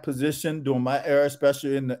in my position during my era,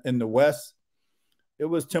 especially in the West, it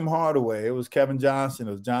was Tim Hardaway, it was Kevin Johnson,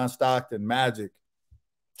 it was John Stockton, Magic,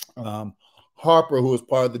 Harper, who was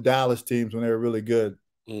part of the Dallas teams when they were really good.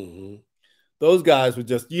 Those guys were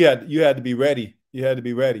just you had to be ready. You had to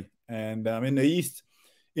be ready. And in the East,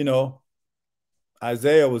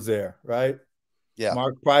 Isaiah was there, right? Yeah.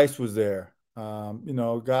 Mark Price was there.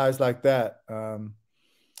 Guys like that.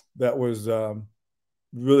 That was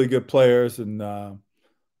really good players and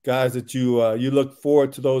guys that you look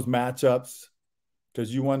forward to those matchups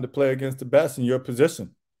because you wanted to play against the best in your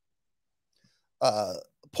position.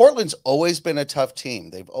 Portland's always been a tough team.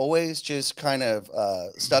 They've always just kind of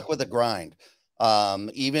stuck with the grind.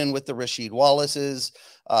 Even with the Rasheed Wallaces,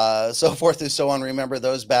 so forth and so on. Remember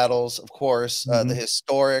those battles, of course, the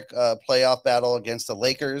historic playoff battle against the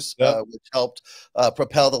Lakers, which helped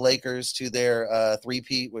propel the Lakers to their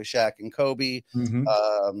three-peat with Shaq and Kobe,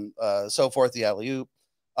 so forth, the alley-oop.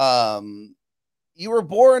 You were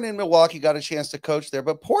born in Milwaukee, got a chance to coach there,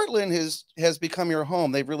 but Portland has become your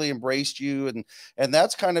home. They've really embraced you, and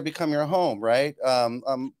that's kind of become your home, right?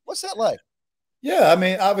 What's that like? Yeah, I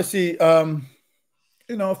mean, obviously,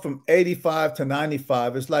 you know, from 85 to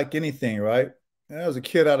 95, it's like anything, right? I was a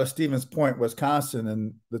kid out of Stevens Point, Wisconsin,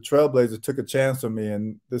 and the Trailblazers took a chance on me,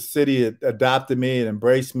 and the city adopted me and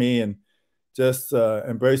embraced me and just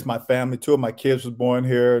embraced my family. Two of my kids were born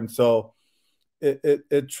here, and so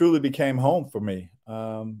it truly became home for me.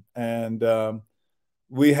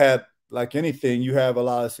 We had, like anything, you have a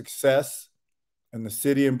lot of success, and the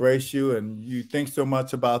city embraced you, and you think so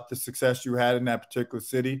much about the success you had in that particular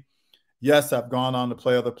city. Yes, I've gone on to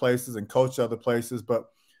play other places and coach other places, but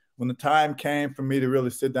when the time came for me to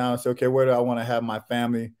really sit down and say, okay, where do I want to have my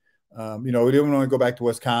family? You know, we didn't want to go back to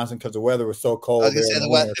Wisconsin because the weather was so cold. We didn't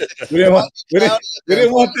want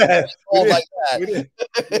that.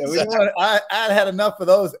 I had enough of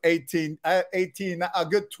those 18, a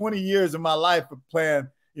good 20 years of my life of playing,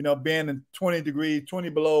 you know, being in 20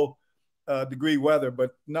 below degree weather.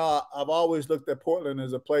 But no, I've always looked at Portland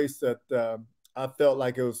as a place that I felt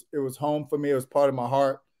like it was home for me. It was part of my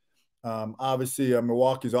heart. Obviously,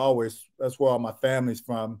 Milwaukee's that's where all my family's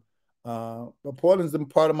from. But Portland's been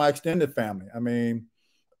part of my extended family. I mean,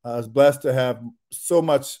 I was blessed to have so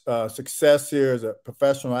much success here as a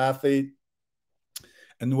professional athlete,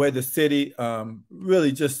 and the way the city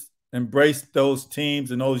really just embraced those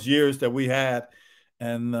teams and those years that we had.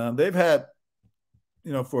 And they've had,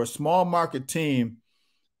 you know, for a small market team,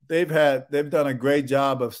 they've done a great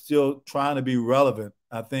job of still trying to be relevant,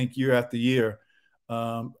 I think, year after year,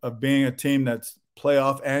 of being a team that's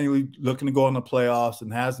playoff annually, looking to go in the playoffs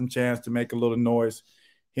and has some chance to make a little noise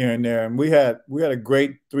here and there. And we had a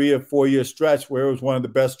great 3 or 4 year stretch where it was one of the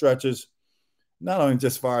best stretches, not only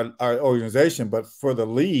just for our organization, but for the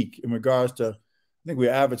league in regards to, I think we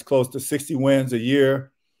averaged close to 60 wins a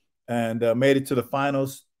year and made it to the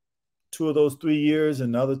finals 2 of those 3 years,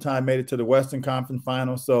 and the other time made it to the Western Conference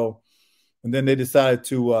Finals. So, and then they decided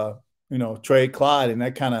to, you know, trade Clyde, and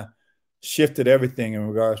that kind of shifted everything in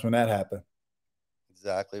regards when that happened.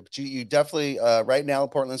 Exactly. But you definitely, right now,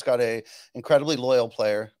 Portland's got a incredibly loyal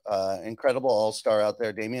player, incredible all-star out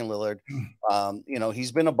there, Damian Lillard. You know,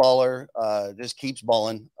 he's been a baller, just keeps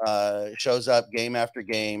balling, shows up game after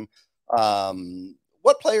game.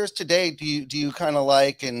 What players today do you kind of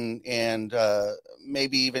like, and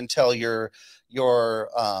maybe even tell your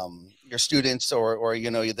students or you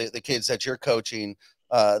know, the kids that you're coaching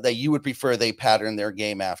that you would prefer they pattern their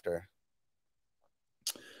game after?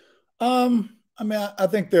 I mean, I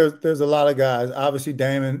think there's a lot of guys. Obviously,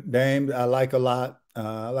 Dame, I like a lot.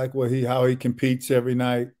 I like how he competes every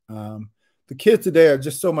night. The kids today are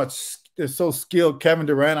just they're so skilled. Kevin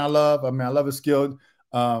Durant, I love. I mean, I love his skill.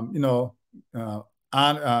 You know,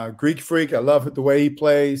 Greek Freak, I love the way he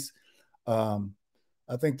plays. I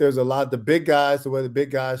think there's a lot. The big guys, the way the big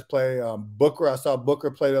guys play. Booker, I saw Booker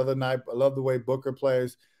play the other night. I love the way Booker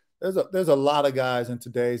plays. There's a lot of guys in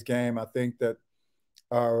today's game, I think, that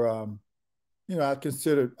are you know,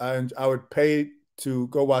 I would pay to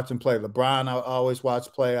go watch him play. LeBron, I always watch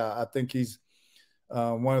play. I think he's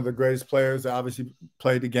one of the greatest players that obviously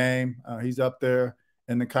played the game. He's up there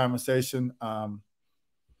in the conversation.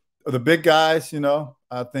 The big guys, you know,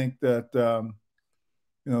 I think that,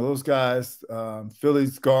 you know, those guys,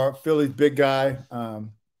 Philly's big guy,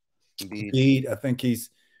 Embiid, I think he's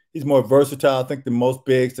more versatile. I think the most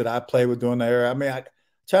bigs that I played with during the era. I mean,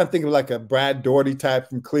 trying to think of like a Brad Daugherty type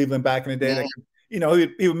from Cleveland back in the day. That, you know,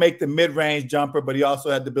 he would make the mid-range jumper, but he also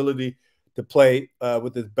had the ability to play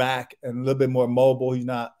with his back and a little bit more mobile. He's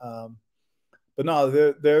not, but no,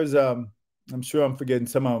 there's I'm sure I'm forgetting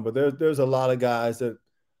some of them, but there's a lot of guys that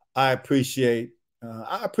I appreciate.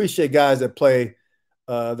 I appreciate guys that play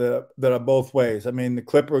that are both ways. I mean, the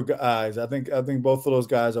Clipper guys, I think both of those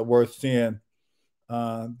guys are worth seeing.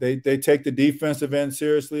 They take the defensive end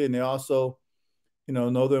seriously, and they also, you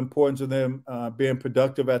know the importance of them being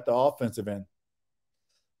productive at the offensive end.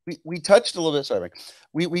 We touched a little bit. Sorry,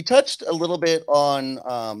 we touched a little bit on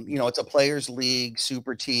you know, it's a players' league,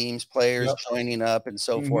 super teams, players joining up, and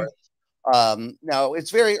so forth. Now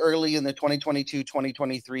it's very early in the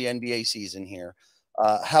 2022-2023 NBA season here.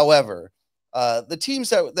 However, the teams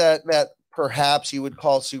that perhaps you would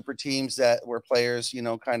call super teams that were players, you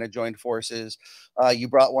know, kind of joined forces. You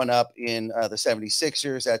brought one up in the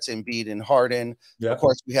 76ers. That's Embiid and Harden. Yeah. Of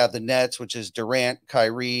course, we have the Nets, which is Durant,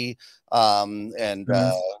 Kyrie, and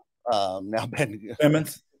now Ben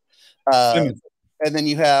Simmons. And then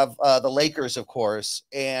you have the Lakers, of course.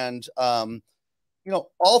 And, you know,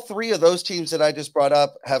 all three of those teams that I just brought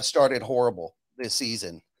up have started horrible this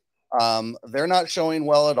season. They're not showing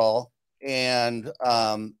well at all. And,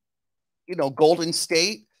 you know, Golden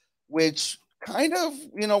State, which kind of,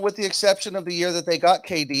 you know, with the exception of the year that they got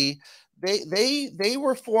KD, they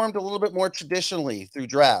were formed a little bit more traditionally through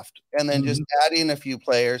draft and then just adding a few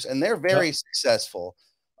players, and they're very successful.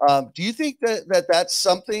 Do you think that that's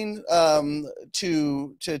something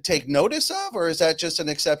to take notice of, or is that just an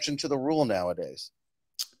exception to the rule nowadays?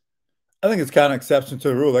 I think it's kind of exception to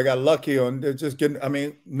the rule. They got lucky on just getting. I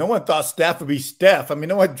mean, no one thought Steph would be Steph. I mean,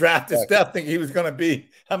 no one drafted Steph thinking he was going to be.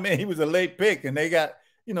 I mean, he was a late pick, and they got,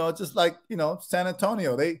 you know, just like, you know, San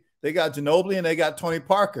Antonio. They got Ginobili and they got Tony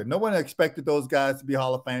Parker. No one expected those guys to be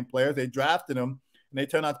Hall of Fame players. They drafted them, and they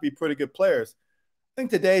turned out to be pretty good players. I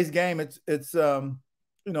think today's game, it's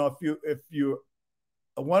you know, if you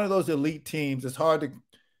one of those elite teams, it's hard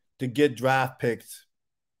to get draft picks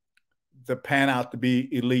to pan out to be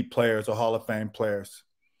elite players or Hall of Fame players.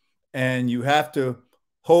 And you have to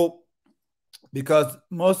hope, because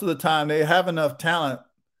most of the time they have enough talent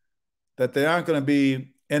that they aren't going to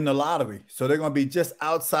be in the lottery. So they're going to be just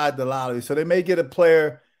outside the lottery. So they may get a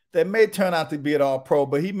player that may turn out to be an all-pro,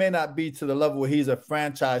 but he may not be to the level where he's a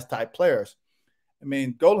franchise type player. I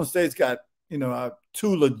mean, Golden State's got, you know,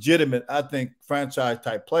 two legitimate, I think, franchise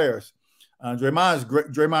type players.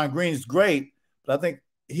 Draymond Green's great, but I think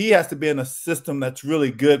he has to be in a system that's really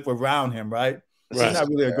good around him, right? He's not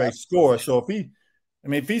really a great scorer. So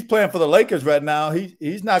if he's playing for the Lakers right now,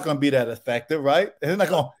 he's not going to be that effective, right?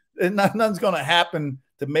 Nothing's going to happen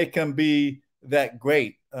to make him be that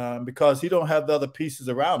great because he don't have the other pieces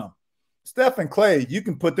around him. Steph and Clay, you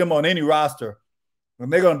can put them on any roster,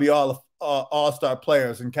 and they're going to be all-star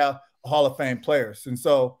players and Hall of Fame players. And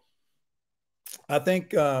so I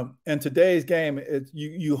think in today's game,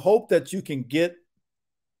 you hope that you can get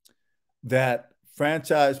that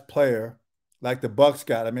franchise player like the Bucks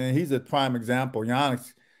got. I mean, he's a prime example.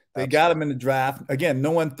 Giannis, they got him in the draft. Again,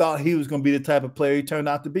 no one thought he was going to be the type of player he turned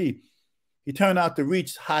out to be. He turned out to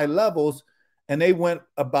reach high levels, and they went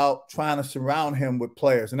about trying to surround him with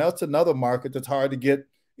players. And that's another market that's hard to get,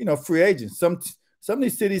 you know, free agents. Some of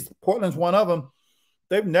these cities, Portland's one of them,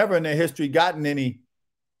 they've never in their history gotten any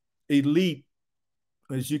elite,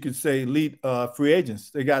 as you could say, elite free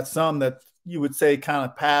agents. They got some that you would say kind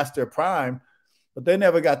of past their prime, but they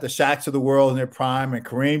never got the Shaqs of the world in their prime and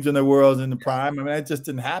Kareem's in the world in the prime. I mean, it just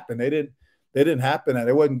didn't happen. They didn't happen. And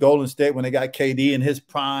it wasn't Golden State when they got KD in his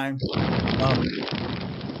prime.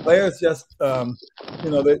 Players just, you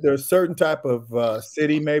know, there's a certain type of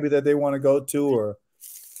city maybe that they want to go to, or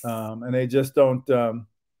and they just don't,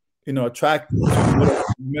 you know, attract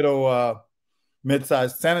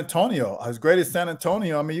mid-sized. San Antonio, as great as San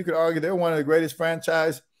Antonio, I mean, you could argue they're one of the greatest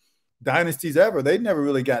franchise dynasties ever. They never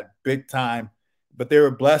really got big time, but they were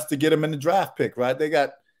blessed to get them in the draft pick, right? They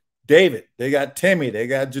got David, they got Timmy, they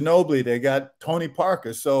got Ginobili, they got Tony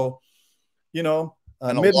Parker. So, you know,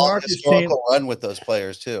 and a long historical run with those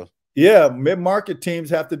players too. Yeah, mid-market teams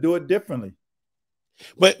have to do it differently.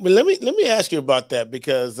 But let me ask you about that,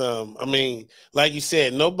 because I mean, like you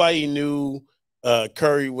said, nobody knew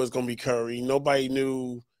Curry was going to be Curry. Nobody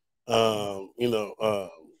knew, you know,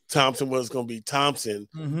 Thompson was going to be Thompson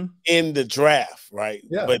in the draft, right?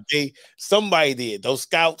 Yeah. But somebody did. Those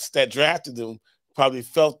scouts that drafted them probably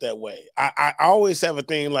felt that way. I always have a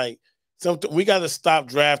thing like, we got to stop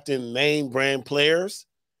drafting name brand players,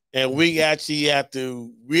 and we actually have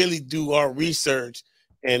to really do our research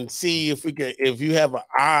and see if you have an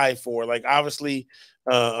eye for, like, obviously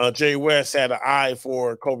Jerry West had an eye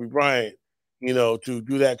for Kobe Bryant, you know, to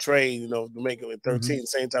do that trade, you know, to make it at 13,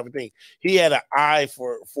 same type of thing. He had an eye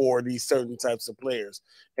for these certain types of players.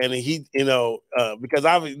 And he, you know, because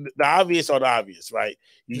the obvious are the obvious, right?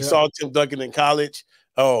 You saw Tim Duncan in college.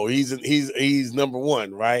 Oh, he's number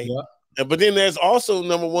one, right? Yeah. But then there's also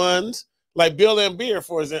number ones like Bill Laimbeer,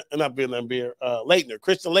 for example, not Bill Laimbeer,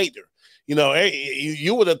 Christian Laettner. You know,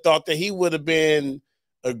 you would have thought that he would have been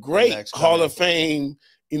a great Hall of Fame,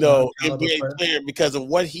 you know, NBA player because of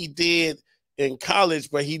what he did in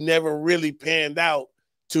college, but he never really panned out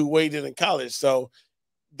to what he did in college. So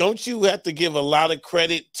don't you have to give a lot of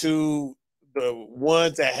credit to the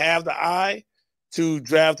ones that have the eye to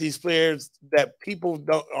draft these players that people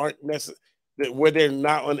aren't necessarily, where they're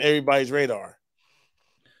not on everybody's radar?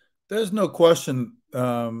 There's no question.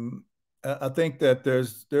 I think that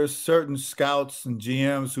there's certain scouts and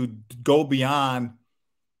GMs who go beyond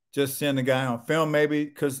just seeing the guy on film, maybe,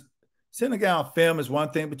 because seeing the guy on film is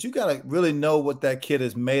one thing, but you got to really know what that kid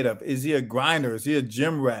is made of. Is he a grinder? Is he a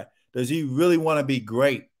gym rat? Does he really want to be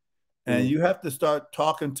great? And you have to start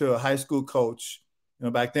talking to a high school coach. You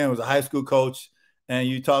know, back then it was a high school coach, and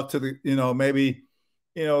you talk to the, maybe,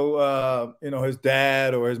 his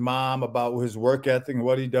dad or his mom about his work ethic and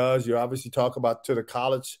what he does. You obviously talk about to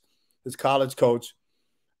his college coach.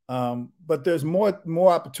 But there's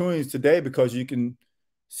more opportunities today because you can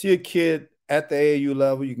see a kid at the AAU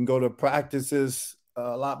level. You can go to practices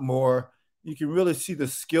a lot more. You can really see the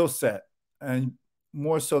skill set, and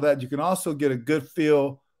more so that you can also get a good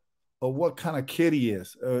feel of what kind of kid he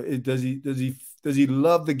is. Does he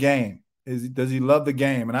love the game? Does he love the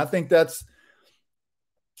game? And I think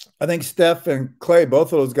Steph and Clay,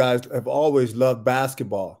 both of those guys, have always loved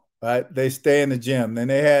basketball. Right? They stay in the gym, and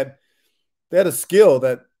they had a skill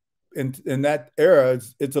that in that era,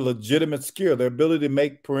 it's a legitimate skill. Their ability to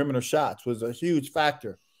make perimeter shots was a huge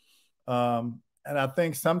factor. And I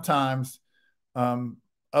think sometimes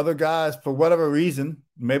other guys, for whatever reason,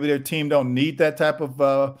 maybe their team don't need that type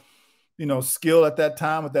of skill at that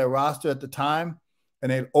time with that roster at the time,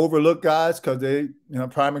 and they overlook guys because they,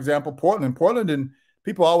 prime example, Portland, and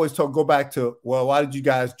people always go back to, well, why did you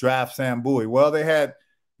guys draft Sam Bowie? Well, they had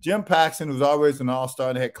Jim Paxson, who's always an all-star,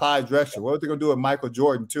 and they had Clyde Drexler. What were they going to do with Michael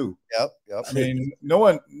Jordan, too? Yep. I mean,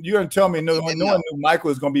 you're going to tell me no one knew Michael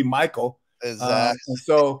was going to be Michael. Exactly. And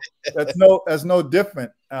so that's no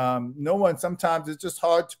different. No one, sometimes it's just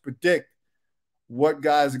hard to predict what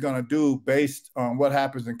guys are going to do based on what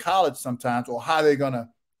happens in college sometimes, or how they're going to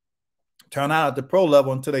turn out at the pro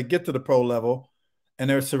level until they get to the pro level. And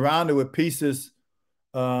they're surrounded with pieces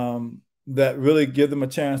that really give them a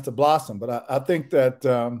chance to blossom. But I think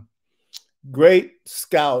that great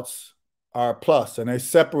scouts are a plus, and they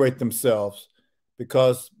separate themselves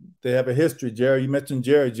because they have a history. Jerry, you mentioned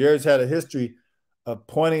Jerry. Jerry's had a history of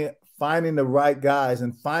finding the right guys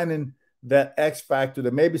and finding that X factor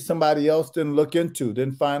that maybe somebody else didn't look into,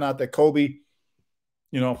 didn't find out that Kobe,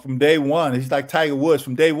 from day one, he's like Tiger Woods.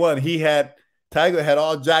 From day one, Tiger had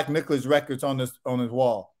all Jack Nicklaus records on his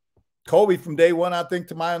wall. Kobe, from day one, I think,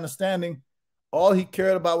 to my understanding, all he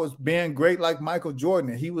cared about was being great like Michael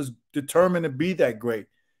Jordan, and he was determined to be that great.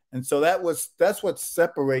 And so that's what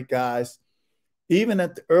separate guys, even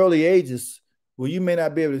at the early ages, where you may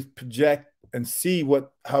not be able to project and see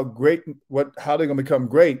how they're going to become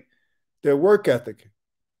great. Their work ethic,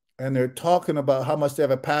 and they're talking about how much they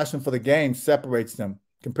have a passion for the game, separates them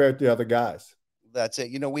compared to the other guys. That's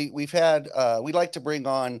it. We've had we like to bring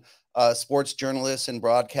on sports journalists and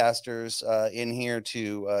broadcasters in here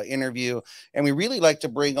to interview, and we really like to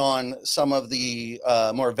bring on some of the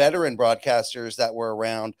more veteran broadcasters that were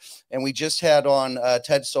around. And we just had on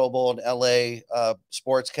Ted Sobel, an LA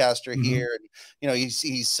sportscaster here, and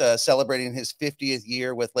he's celebrating his 50th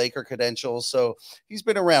year with Laker credentials, so he's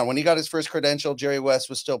been around. When he got his first credential, Jerry West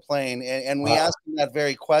was still playing, and we asked him that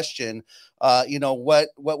very question.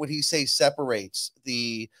 What would he say separates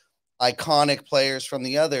the iconic players from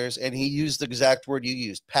the others? And he used the exact word you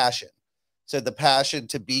used: passion. Said the passion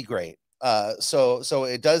to be great. So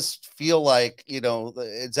it does feel like,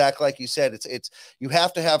 exactly like you said, it's you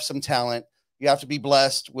have to have some talent, you have to be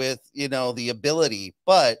blessed with the ability,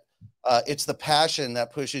 but it's the passion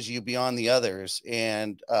that pushes you beyond the others.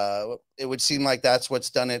 And it would seem like that's what's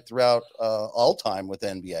done it throughout all time with the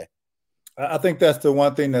NBA. I think that's the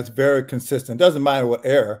one thing that's very consistent. Doesn't matter what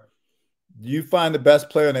era. You find the best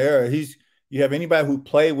player in the era. You have anybody who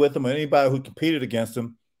played with him or anybody who competed against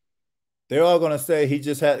him, they're all going to say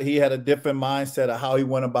he had a different mindset of how he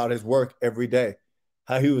went about his work every day,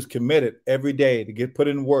 how he was committed every day to put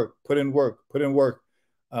in work.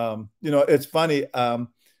 It's funny. Allen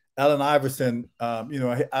Iverson,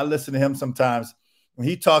 I listen to him sometimes when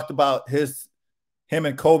he talked about him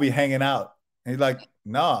and Kobe hanging out. And he's like,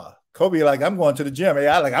 nah. Kobe, like, I'm going to the gym. Hey,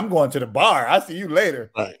 I'm going to the bar. I'll see you later.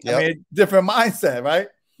 Right. Yep. I mean, different mindset, right?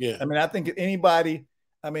 Yeah. I mean, I think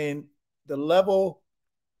the level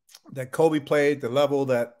that Kobe played, the level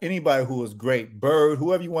that anybody who was great, Bird,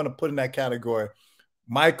 whoever you want to put in that category,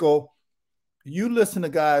 Michael, you listen to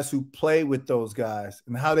guys who play with those guys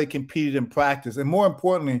and how they competed in practice. And more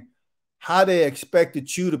importantly, how they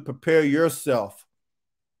expected you to prepare yourself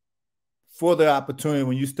for the opportunity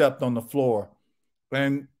when you stepped on the floor.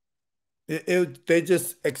 And they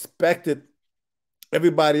just expected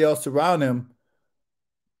everybody else around him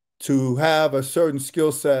to have a certain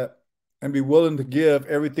skill set and be willing to give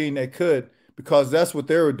everything they could, because that's what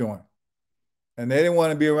they were doing. And they didn't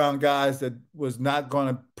want to be around guys that was not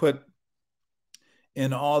going to put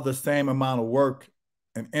in all the same amount of work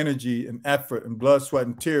and energy and effort and blood, sweat,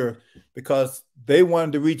 and tears because they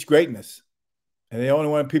wanted to reach greatness. And they only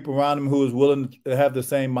wanted people around them who was willing to have the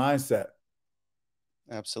same mindset.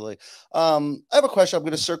 Absolutely. I have a question. I'm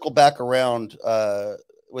going to circle back around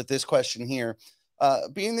with this question here.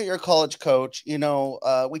 Being that you're a college coach, you know,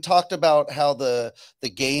 we talked about how the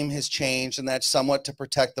game has changed and that's somewhat to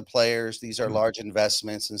protect the players. These are large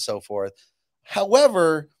investments and so forth.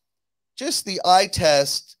 However, just the eye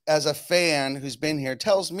test as a fan who's been here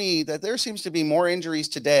tells me that there seems to be more injuries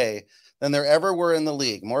today than there ever were in the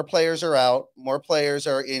league. More players are out, more players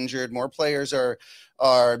are injured, more players are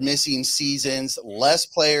missing seasons, less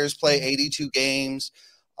players play 82 games.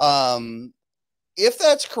 If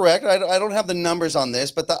that's correct, I don't have the numbers on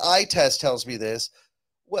this, but the eye test tells me this.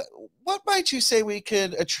 What might you say we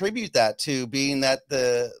could attribute that to, being that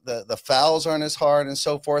the fouls aren't as hard and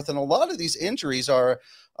so forth, and a lot of these injuries are,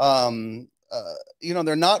 you know,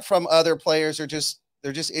 they're not from other players, they're just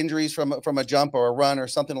injuries from a jump or a run or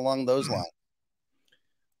something along those lines.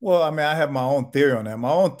 Well, I mean, I have my own theory on that.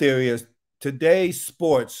 My own theory is today's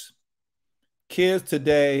sports, kids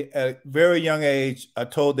today at a very young age are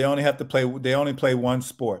told they only play one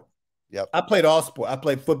sport. Yep. I played all sport. I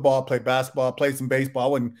played football, played basketball, played some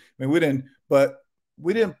baseball. We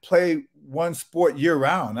didn't play one sport year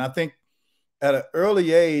round. And I think at an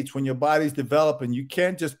early age, when your body's developing, you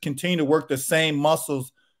can't just continue to work the same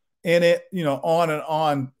muscles in it, you know, on and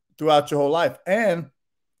on throughout your whole life. And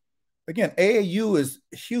again, AAU is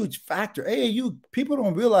a huge factor. AAU, people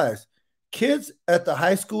don't realize kids at the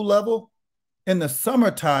high school level in the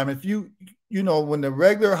summertime, if you know, when the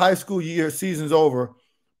regular high school year season's over,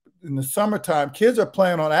 in the summertime, kids are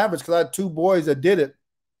playing on average, because I had 2 boys that did it.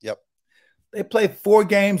 Yep. They play 4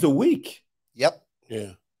 games a week. Yep.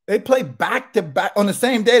 Yeah. They play back to back on the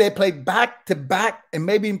same day. They play back to back and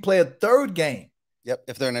maybe even play a 3rd game. Yep.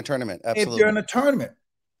 If they're in a tournament. Absolutely. If you're in a tournament,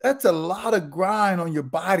 that's a lot of grind on your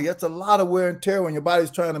body. That's a lot of wear and tear when your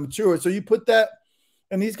body's trying to mature. So you put that,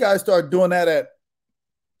 and these guys start doing that at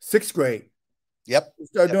 6th grade. Yep. They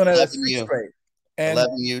start doing that at 6th grade. And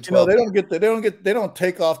 11U, 12U. You know, they don't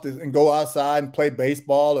take off and go outside and play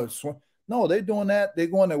baseball or swim. No, they're doing that. They're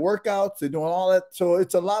going to workouts. They're doing all that. So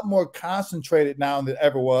it's a lot more concentrated now than it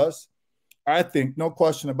ever was. I think, no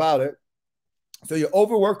question about it. So you're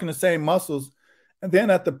overworking the same muscles. And then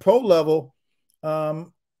at the pro level, I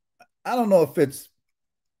don't know if it's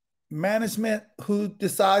management who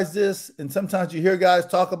decides this. And sometimes you hear guys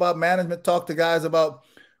talk about management, talk to guys about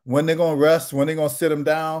when they're going to rest, when they're going to sit them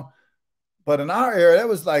down. But in our era, that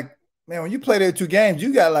was like, man, when you play there 2 games,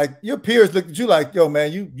 you got like, your peers look at you like, yo,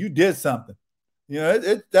 man, you did something. You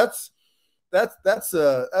know, that's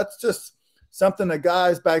just something that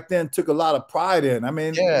guys back then took a lot of pride in. I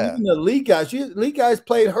mean, even the league guys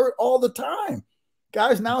played hurt all the time.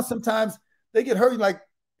 Guys now sometimes they get hurt, like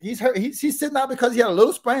he's hurt. He's sitting out because he had a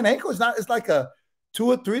little sprained ankle. It's like a 2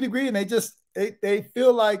 or 3 degree, and they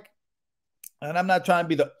feel like, and I'm not trying to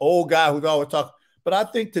be the old guy who's always talking, but I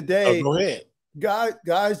think today, go ahead.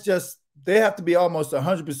 Guys just, they have to be almost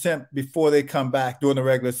 100% before they come back during the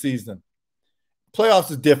regular season.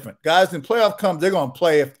 Playoffs is different. Guys, in playoff comes, they're going to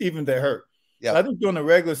play even if they're hurt. Yeah, I think during the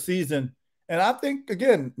regular season, and I think,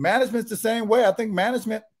 again, management's the same way. I think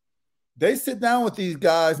management, they sit down with these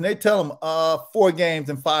guys and they tell them 4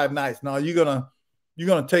 games and 5 nights. Now you're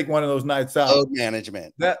gonna take one of those nights out. Load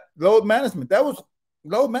management. That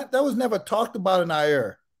was never talked about in our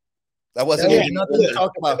era. That wasn't even nothing to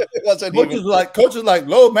talk about. It wasn't coaches like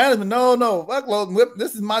load management. No, fuck load.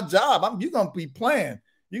 This is my job. You're gonna be playing.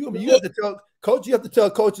 You have to tell coach. You have to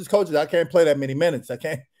tell coaches, I can't play that many minutes. I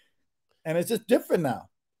can't. And it's just different now.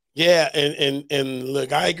 Yeah, and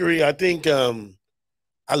look, I agree. I think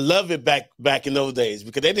I love it back in those days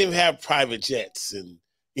because they didn't have private jets and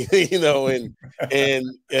you know and but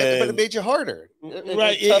it made you harder.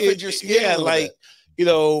 Right. It toughened your skin. Yeah, like you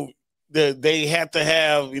know. They have to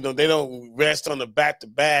have, you know, they don't rest on the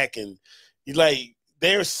back-to-back. And like,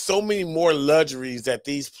 there's so many more luxuries that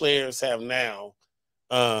these players have now,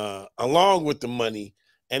 along with the money.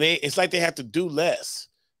 And it's like they have to do less.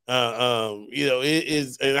 You know, it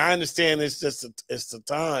is, and I understand it's the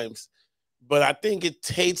times, but I think it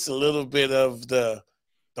takes a little bit of the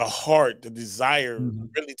heart, the desire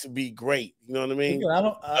really to be great. You know what I mean?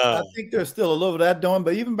 I think there's still a little of that doing,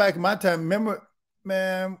 but even back in my time, remember,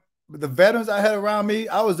 man, the veterans I had around me,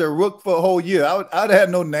 I was their rook for a whole year. I'd had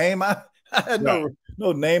no name. I had no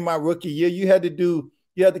name my rookie year. You had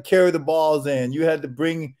to carry the balls in. You had to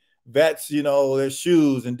bring vets, you know, their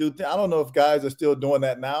shoes and do. I don't know if guys are still doing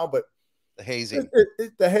that now, but the hazing,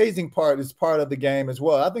 the hazing part is part of the game as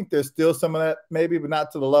well. I think there's still some of that maybe, but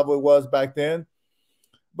not to the level it was back then.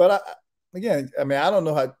 but again, I mean, I don't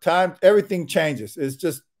know how everything changes. It's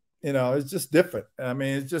just, it's just different. I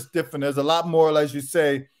mean, it's just different. There's a lot more, as you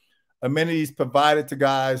say, amenities provided to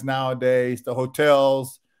guys nowadays, the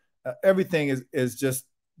hotels, everything is just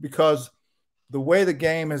because the way the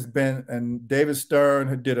game has been, and David Stern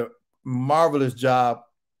who did a marvelous job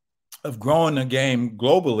of growing the game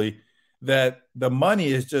globally, that the money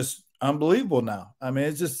is just unbelievable now. I mean,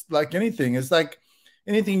 it's just like anything. It's like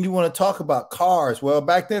anything you want to talk about. Cars. Well,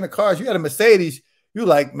 back then the cars, you had a Mercedes, you're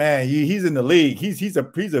like, man, he's in the league. He's a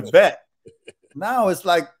vet. Now it's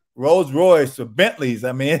like Rolls Royce or Bentleys.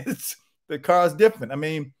 I mean, the car's different. I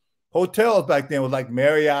mean, hotels back then was like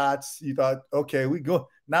Marriott's. You thought, okay, we go.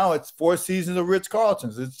 Now it's Four Seasons of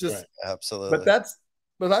Ritz-Carlton's. It's just right. Absolutely. But that's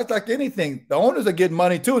like anything. The owners are getting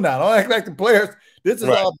money too now. Don't act like the players. This is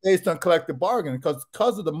all based on collective bargaining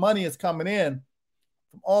because of the money is coming in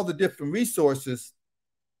from all the different resources.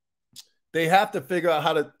 They have to figure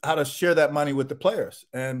out how to share that money with the players.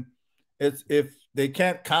 And it's if they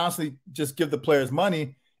can't constantly just give the players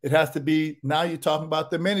money, it has to be now you're talking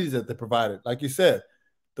about the amenities that they provided. Like you said,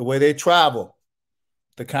 the way they travel,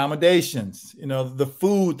 the accommodations, the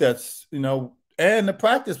food that's, and the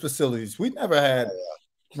practice facilities. We never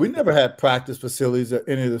had practice facilities at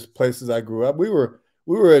any of the places I grew up. We were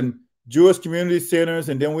in Jewish community centers,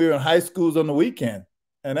 and then we were in high schools on the weekend.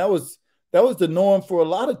 And that was the norm for a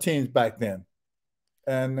lot of teams back then.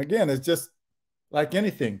 And again, it's just like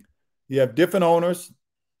anything. You have different owners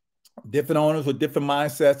with different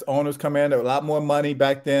mindsets. Owners come in, there were a lot more money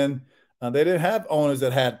back then. They didn't have owners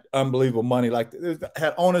that had unbelievable money. Like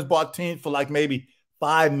had owners bought teams for like maybe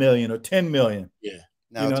 $5 million or $10 million. Yeah.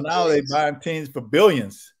 Now they buy teams for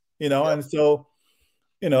billions, and so,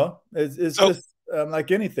 it's just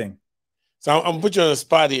like anything. So I'm gonna put you on the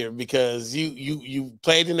spot here because you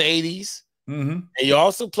played in the 80s, and you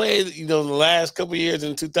also played, the last couple of years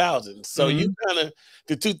in 2000. So you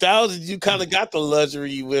the 2000s, you kind of got the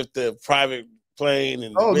luxury with the private plane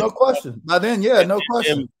and no question. By then, no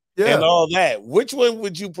question. And all that. Which one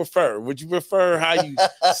would you prefer? Would you prefer how you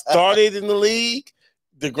started in the league,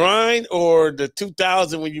 the grind, or the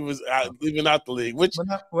 2000 when you was leaving out the league?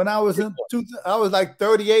 When I was I was like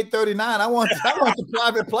 38, 39. I want the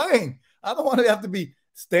private plane. I don't want to have to be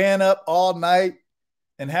staying up all night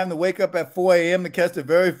and having to wake up at 4 a.m. to catch the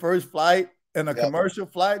very first flight and a commercial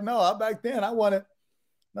flight. No, back then I wanted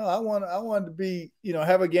to be,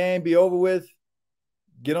 have a game, be over with,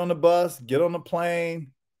 get on the bus, get on the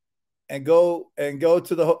plane, and go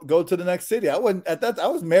to the next city. I wasn't at that. I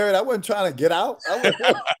was married. I wasn't trying to get out.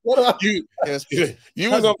 You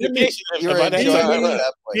was on vacation.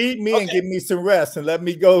 Feed me and give me some rest and let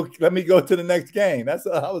me go to the next game. That's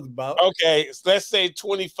what I was about. Okay, so let's say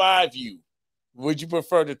 25. Would you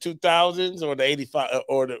prefer the 2000s or the 85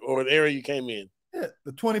 or the area you came in? Yeah,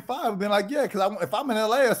 the 25 would be like, because if I'm in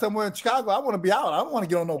LA or somewhere in Chicago, I want to be out. I don't want to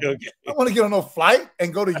get on no. Okay. I want to get on no flight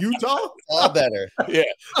and go to Utah. All better. Yeah,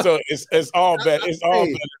 so it's all better. It's all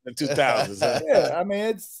better than 2000s. Huh? Yeah, I mean,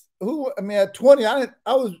 at 20, I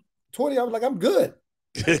was 20. I was like, I'm good.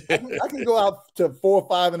 I can go out to 4 or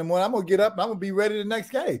 5 in the morning. I'm gonna get up and I'm gonna be ready the next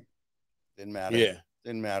game. Didn't matter. Yeah.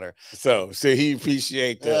 Didn't matter. So he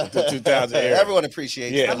appreciate the 2000 era. Everyone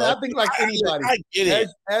appreciates. Yeah, I think like anybody. I get it.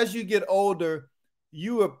 As you get older,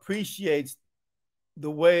 you appreciate the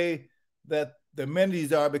way that the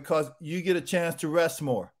amenities are because you get a chance to rest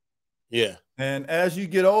more. Yeah. And as you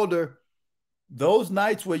get older, those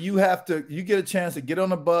nights where you get a chance to get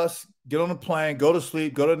on a bus, get on a plane, go to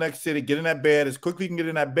sleep, go to the next city, get in that bed as quickly as you can get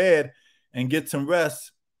in that bed and get some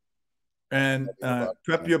rest and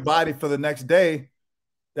prep your body for the next day.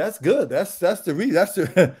 That's good. That's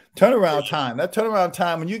the turnaround time. That turnaround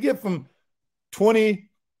time, when you get from 20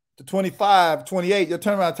 to 25, 28, your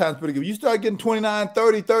turnaround time is pretty good. You start getting 29,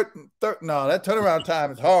 30, no, that turnaround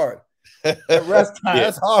time is hard. That rest time,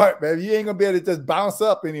 that's hard, man. You ain't gonna be able to just bounce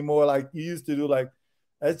up anymore like you used to do. Like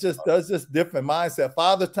that's just different mindset.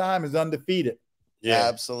 Father time is undefeated. Yeah,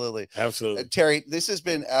 absolutely. Terry, this has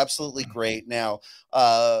been absolutely great. Now,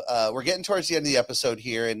 we're getting towards the end of the episode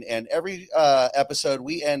here, and every episode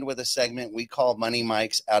we end with a segment we call Money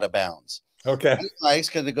Mike's Out of Bounds. Okay. Mike's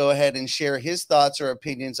going to go ahead and share his thoughts or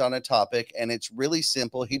opinions on a topic, and it's really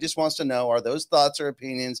simple. He just wants to know, are those thoughts or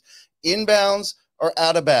opinions in bounds or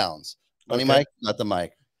out of bounds? Money Mike, not the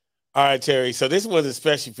mic. All right, Terry. So this was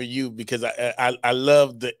especially for you because I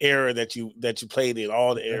love the era that you played in,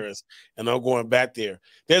 all the eras, and I'm going back there.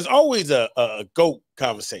 There's always a GOAT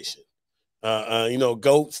conversation.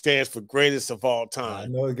 GOAT stands for greatest of all time. I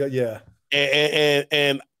know, yeah.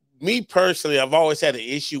 And me personally, I've always had an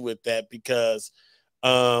issue with that because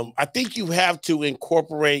I think you have to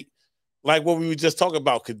incorporate like what we were just talking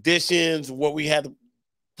about, conditions, what we had to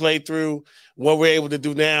play through, what we're able to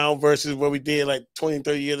do now versus what we did like 20,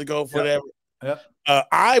 30 years ago, whatever. Yep.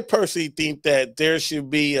 I personally think that there should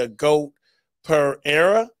be a GOAT per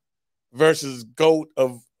era versus GOAT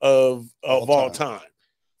of all time.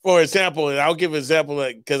 For example, and I'll give an example,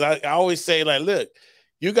 like, because I always say, like, look,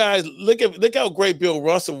 you guys look how great Bill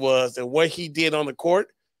Russell was and what he did on the court,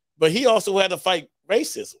 but he also had to fight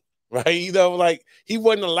racism, right? You know, like he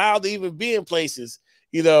wasn't allowed to even be in places,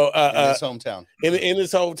 you know, in his hometown. In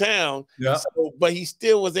his hometown. Yeah. So, but he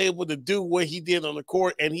still was able to do what he did on the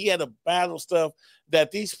court, and he had to battle stuff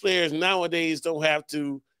that these players nowadays don't have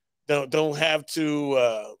to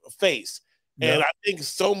face. Yeah. And I think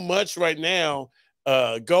so much right now,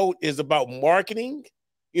 GOAT is about marketing,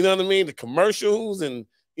 you know what I mean? The commercials and,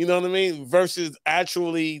 you know what I mean? Versus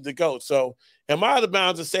actually the GOAT. So am I out of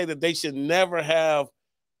bounds to say that they should never have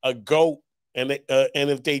a GOAT? And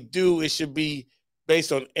if they do, it should be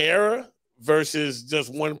based on era versus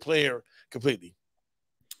just one player completely.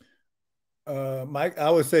 Mike, I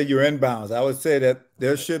would say you're in bounds. I would say that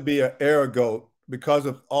there should be an era GOAT because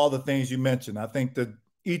of all the things you mentioned. I think that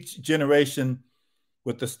each generation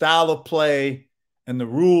with the style of play and the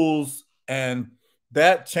rules, and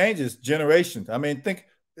that changes generations. I mean, think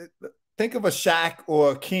of a Shaq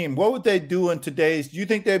or a Keem. What would they do in today's? Do you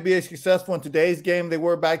think they'd be as successful in today's game they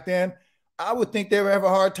were back then? I would think they would have a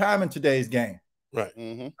hard time in today's game. Right.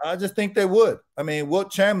 Mm-hmm. I just think they would. I mean,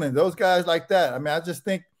 Wilt Chamberlain, those guys like that. I mean, I just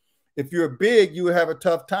think if you're big, you would have a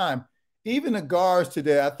tough time. Even the guards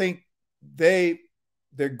today, I think they're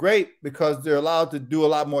great because they're allowed to do a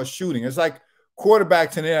lot more shooting. It's like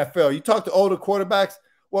quarterbacks in the NFL. You talk to older quarterbacks,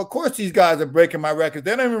 well, of course these guys are breaking my records.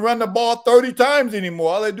 They don't even run the ball 30 times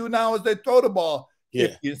anymore. All they do now is they throw the ball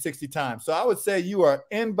 50 and 60 times. So I would say you are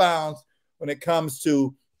inbounds when it comes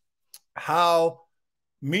to how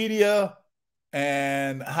media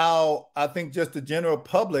and how I think just the general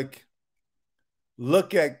public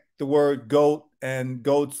look at the word GOAT and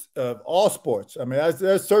GOATs of all sports. I mean,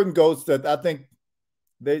 there's certain GOATs that I think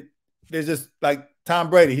they're just like Tom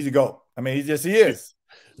Brady. He's a GOAT. I mean, he is.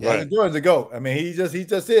 Right. Michael Jordan's a GOAT. I mean, he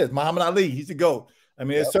just is. Muhammad Ali, he's a GOAT. I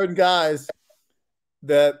mean, there's certain guys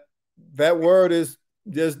that word is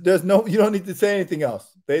just you don't need to say anything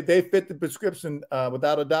else. They fit the prescription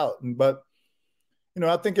without a doubt. But you know,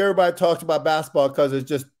 I think everybody talks about basketball because it's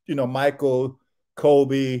just, you know, Michael,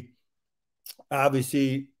 Kobe,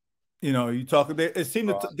 obviously, you know, you talk. They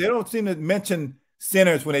don't seem to mention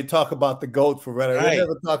centers when they talk about the GOAT for Reddit. Right. They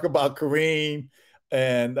never talk about Kareem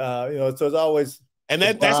and you know, so it's always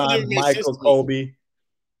that's what everybody Michael, Kobe.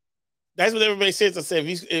 That's what everybody says. I said,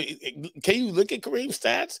 can you look at Kareem's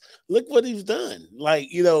stats? Look what he's done. Like,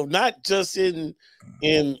 you know, not just in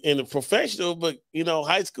the professional, but you know,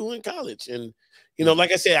 high school and college. And you know,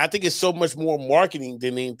 like I said, I think it's so much more marketing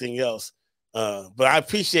than anything else. But I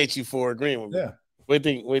appreciate you for agreeing with me. Yeah. What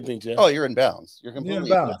do you think, Jeff? Oh, you're in bounds. You're completely in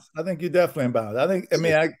bounds. I think you're definitely in bounds. I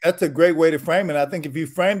mean, that's a great way to frame it. I think if you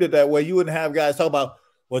framed it that way, you wouldn't have guys talk about,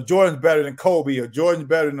 well, Jordan's better than Kobe or Jordan's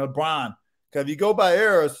better than LeBron. Because if you go by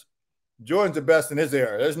eras, Jordan's the best in his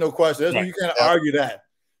era. There's no question. You can't argue that.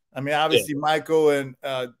 I mean, obviously, Michael and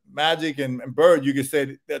Magic and Bird, you could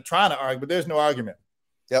say they're trying to argue, but there's no argument.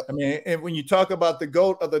 Yep. I mean, and when you talk about the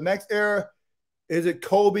GOAT of the next era, is it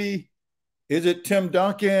Kobe? Is it Tim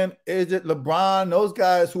Duncan? Is it LeBron? Those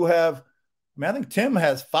guys who have, I mean, I think Tim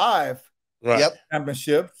has 5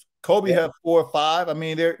 championships. Kobe has 4 or 5. I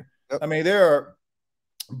mean, there are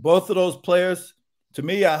both of those players. To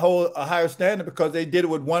me, I hold a higher standard because they did it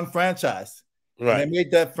with one franchise. Right. And they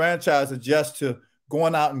made that franchise adjust to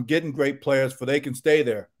going out and getting great players so they can stay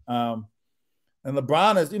there. And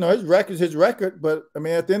LeBron is, you know, his record's his record. But, I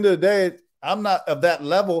mean, at the end of the day, I'm not of that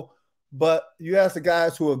level. But you ask the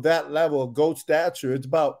guys who are that level of GOAT stature, it's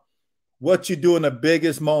about what you do in the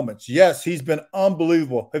biggest moments. Yes, he's been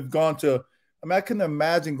unbelievable. Have gone to, I mean, I couldn't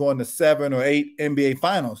imagine going to 7 or 8 NBA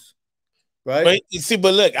finals. Right. But you see,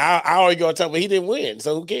 but look, I already got to talk, but he didn't win,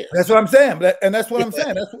 so who cares? That's what I'm saying. That's what I'm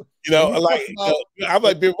saying. That's what, you know, like I'm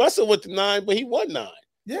like Bill Russell with the 9, but he won 9.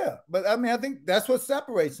 Yeah, but I mean, I think that's what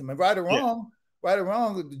separates him. And right or wrong,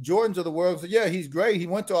 the Jordans of the world. So yeah, he's great. He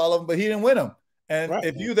went to all of them, but he didn't win them. And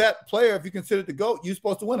if you that player, if you consider the GOAT, you're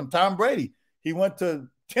supposed to win them. Tom Brady, he went to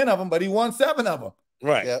 10 of them, but he won 7 of them.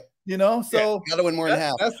 Right. Yeah. You know, so got to win more than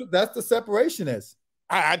half. That's the separation is.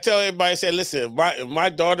 I tell everybody, I said, listen, my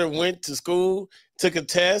daughter went to school, took a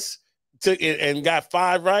test, took it and got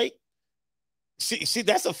 5 right. She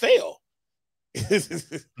that's a fail. 5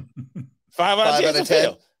 out of 10 is a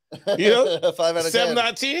fail. You know, 5 out of 10. 7 out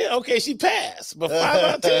of 10. Okay, she passed, but 5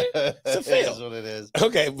 out of 10, it's a fail. That's what it is.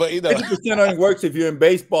 Okay, but you know, 50% only works if you're in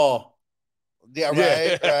baseball. Yeah,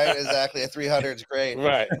 right, right, exactly. A 300 is great.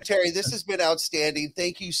 Right. Terry, this has been outstanding.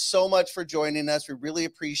 Thank you so much for joining us. We really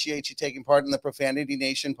appreciate you taking part in the Profanity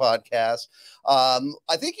Nation podcast.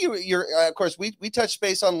 I think you're of course, we touched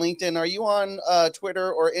base on LinkedIn. Are you on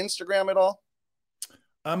Twitter or Instagram at all?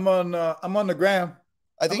 I'm on the gram.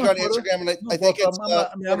 I think you're on Instagram, and I think it's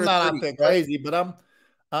I'm not out there crazy, but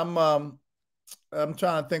I'm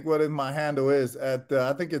trying to think what my handle is at.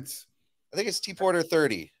 I think it's T Porter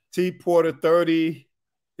 30. T Porter 30.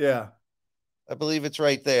 Yeah, I believe it's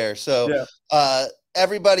right there. So, yeah.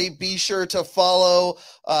 Everybody, be sure to follow.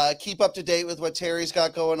 Keep up to date with what Terry's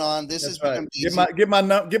got going on. This has been amazing.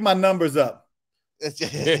 Get my numbers up.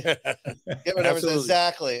 Exactly,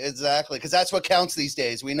 because that's what counts these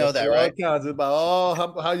days. We know that, right? Counts about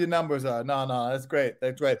how your numbers are. No, that's great.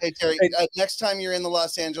 That's great. Hey Terry, next time you're in the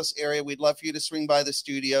Los Angeles area, we'd love for you to swing by the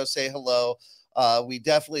studio, say hello. We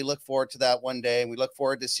definitely look forward to that one day, and we look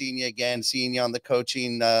forward to seeing you again, seeing you on the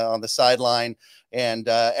coaching on the sideline, and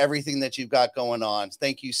everything that you've got going on.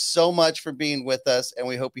 Thank you so much for being with us, and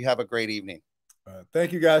we hope you have a great evening.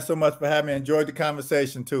 Thank you guys so much for having me. Enjoyed the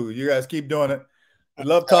conversation too. You guys keep doing it. I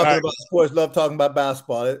love talking about sports. Love talking about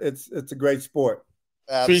basketball. It's a great sport.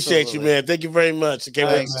 Absolutely. Appreciate you, man. Thank you very much. I can't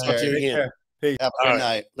wait to talk to you again. Have a good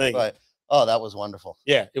night. Thank you. Oh, that was wonderful.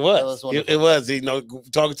 Yeah, it was. It was. You know,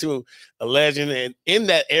 talking to a legend, and in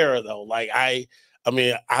that era though, like I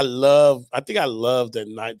think I love the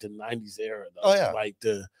 90s era though. Oh yeah, like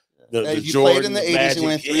the you Jordan, played in the 80s Magic, and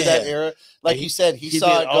went through that era. Like you said, he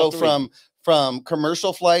saw it go from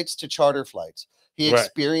commercial flights to charter flights. He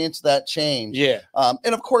experienced that change. Yeah.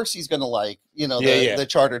 And of course he's gonna like, the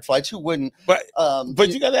chartered flights. Who wouldn't? But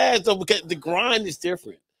you gotta ask though, because the grind is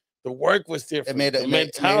different. The work was different. The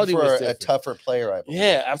mentality was a tougher player, I believe.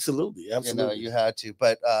 Yeah, absolutely. You had to.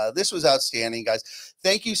 But this was outstanding, guys.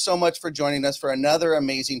 Thank you so much for joining us for another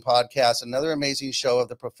amazing podcast, another amazing show of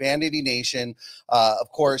the Profanity Nation.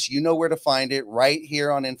 Of course, you know where to find it, right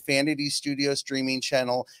here on Infanity Studio streaming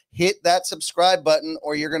channel. Hit that subscribe button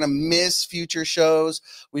or you're going to miss future shows.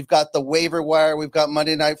 We've got the Waiver Wire. We've got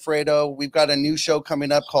Monday Night Fredo. We've got a new show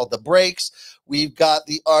coming up called The Breaks. We've got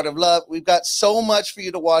The Art of Love. We've got so much for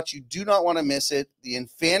you to watch. You do not want to miss it. The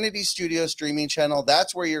Infanity Studio streaming channel,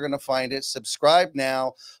 that's where you're going to find it. Subscribe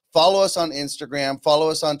now. Follow us on Instagram. Follow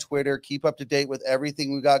us on Twitter. Keep up to date with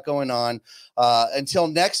everything we got going on. Until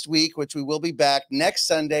next week, which we will be back next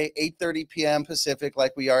Sunday, 8:30 p.m. Pacific,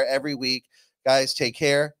 like we are every week. Guys, take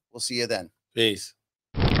care. We'll see you then. Peace.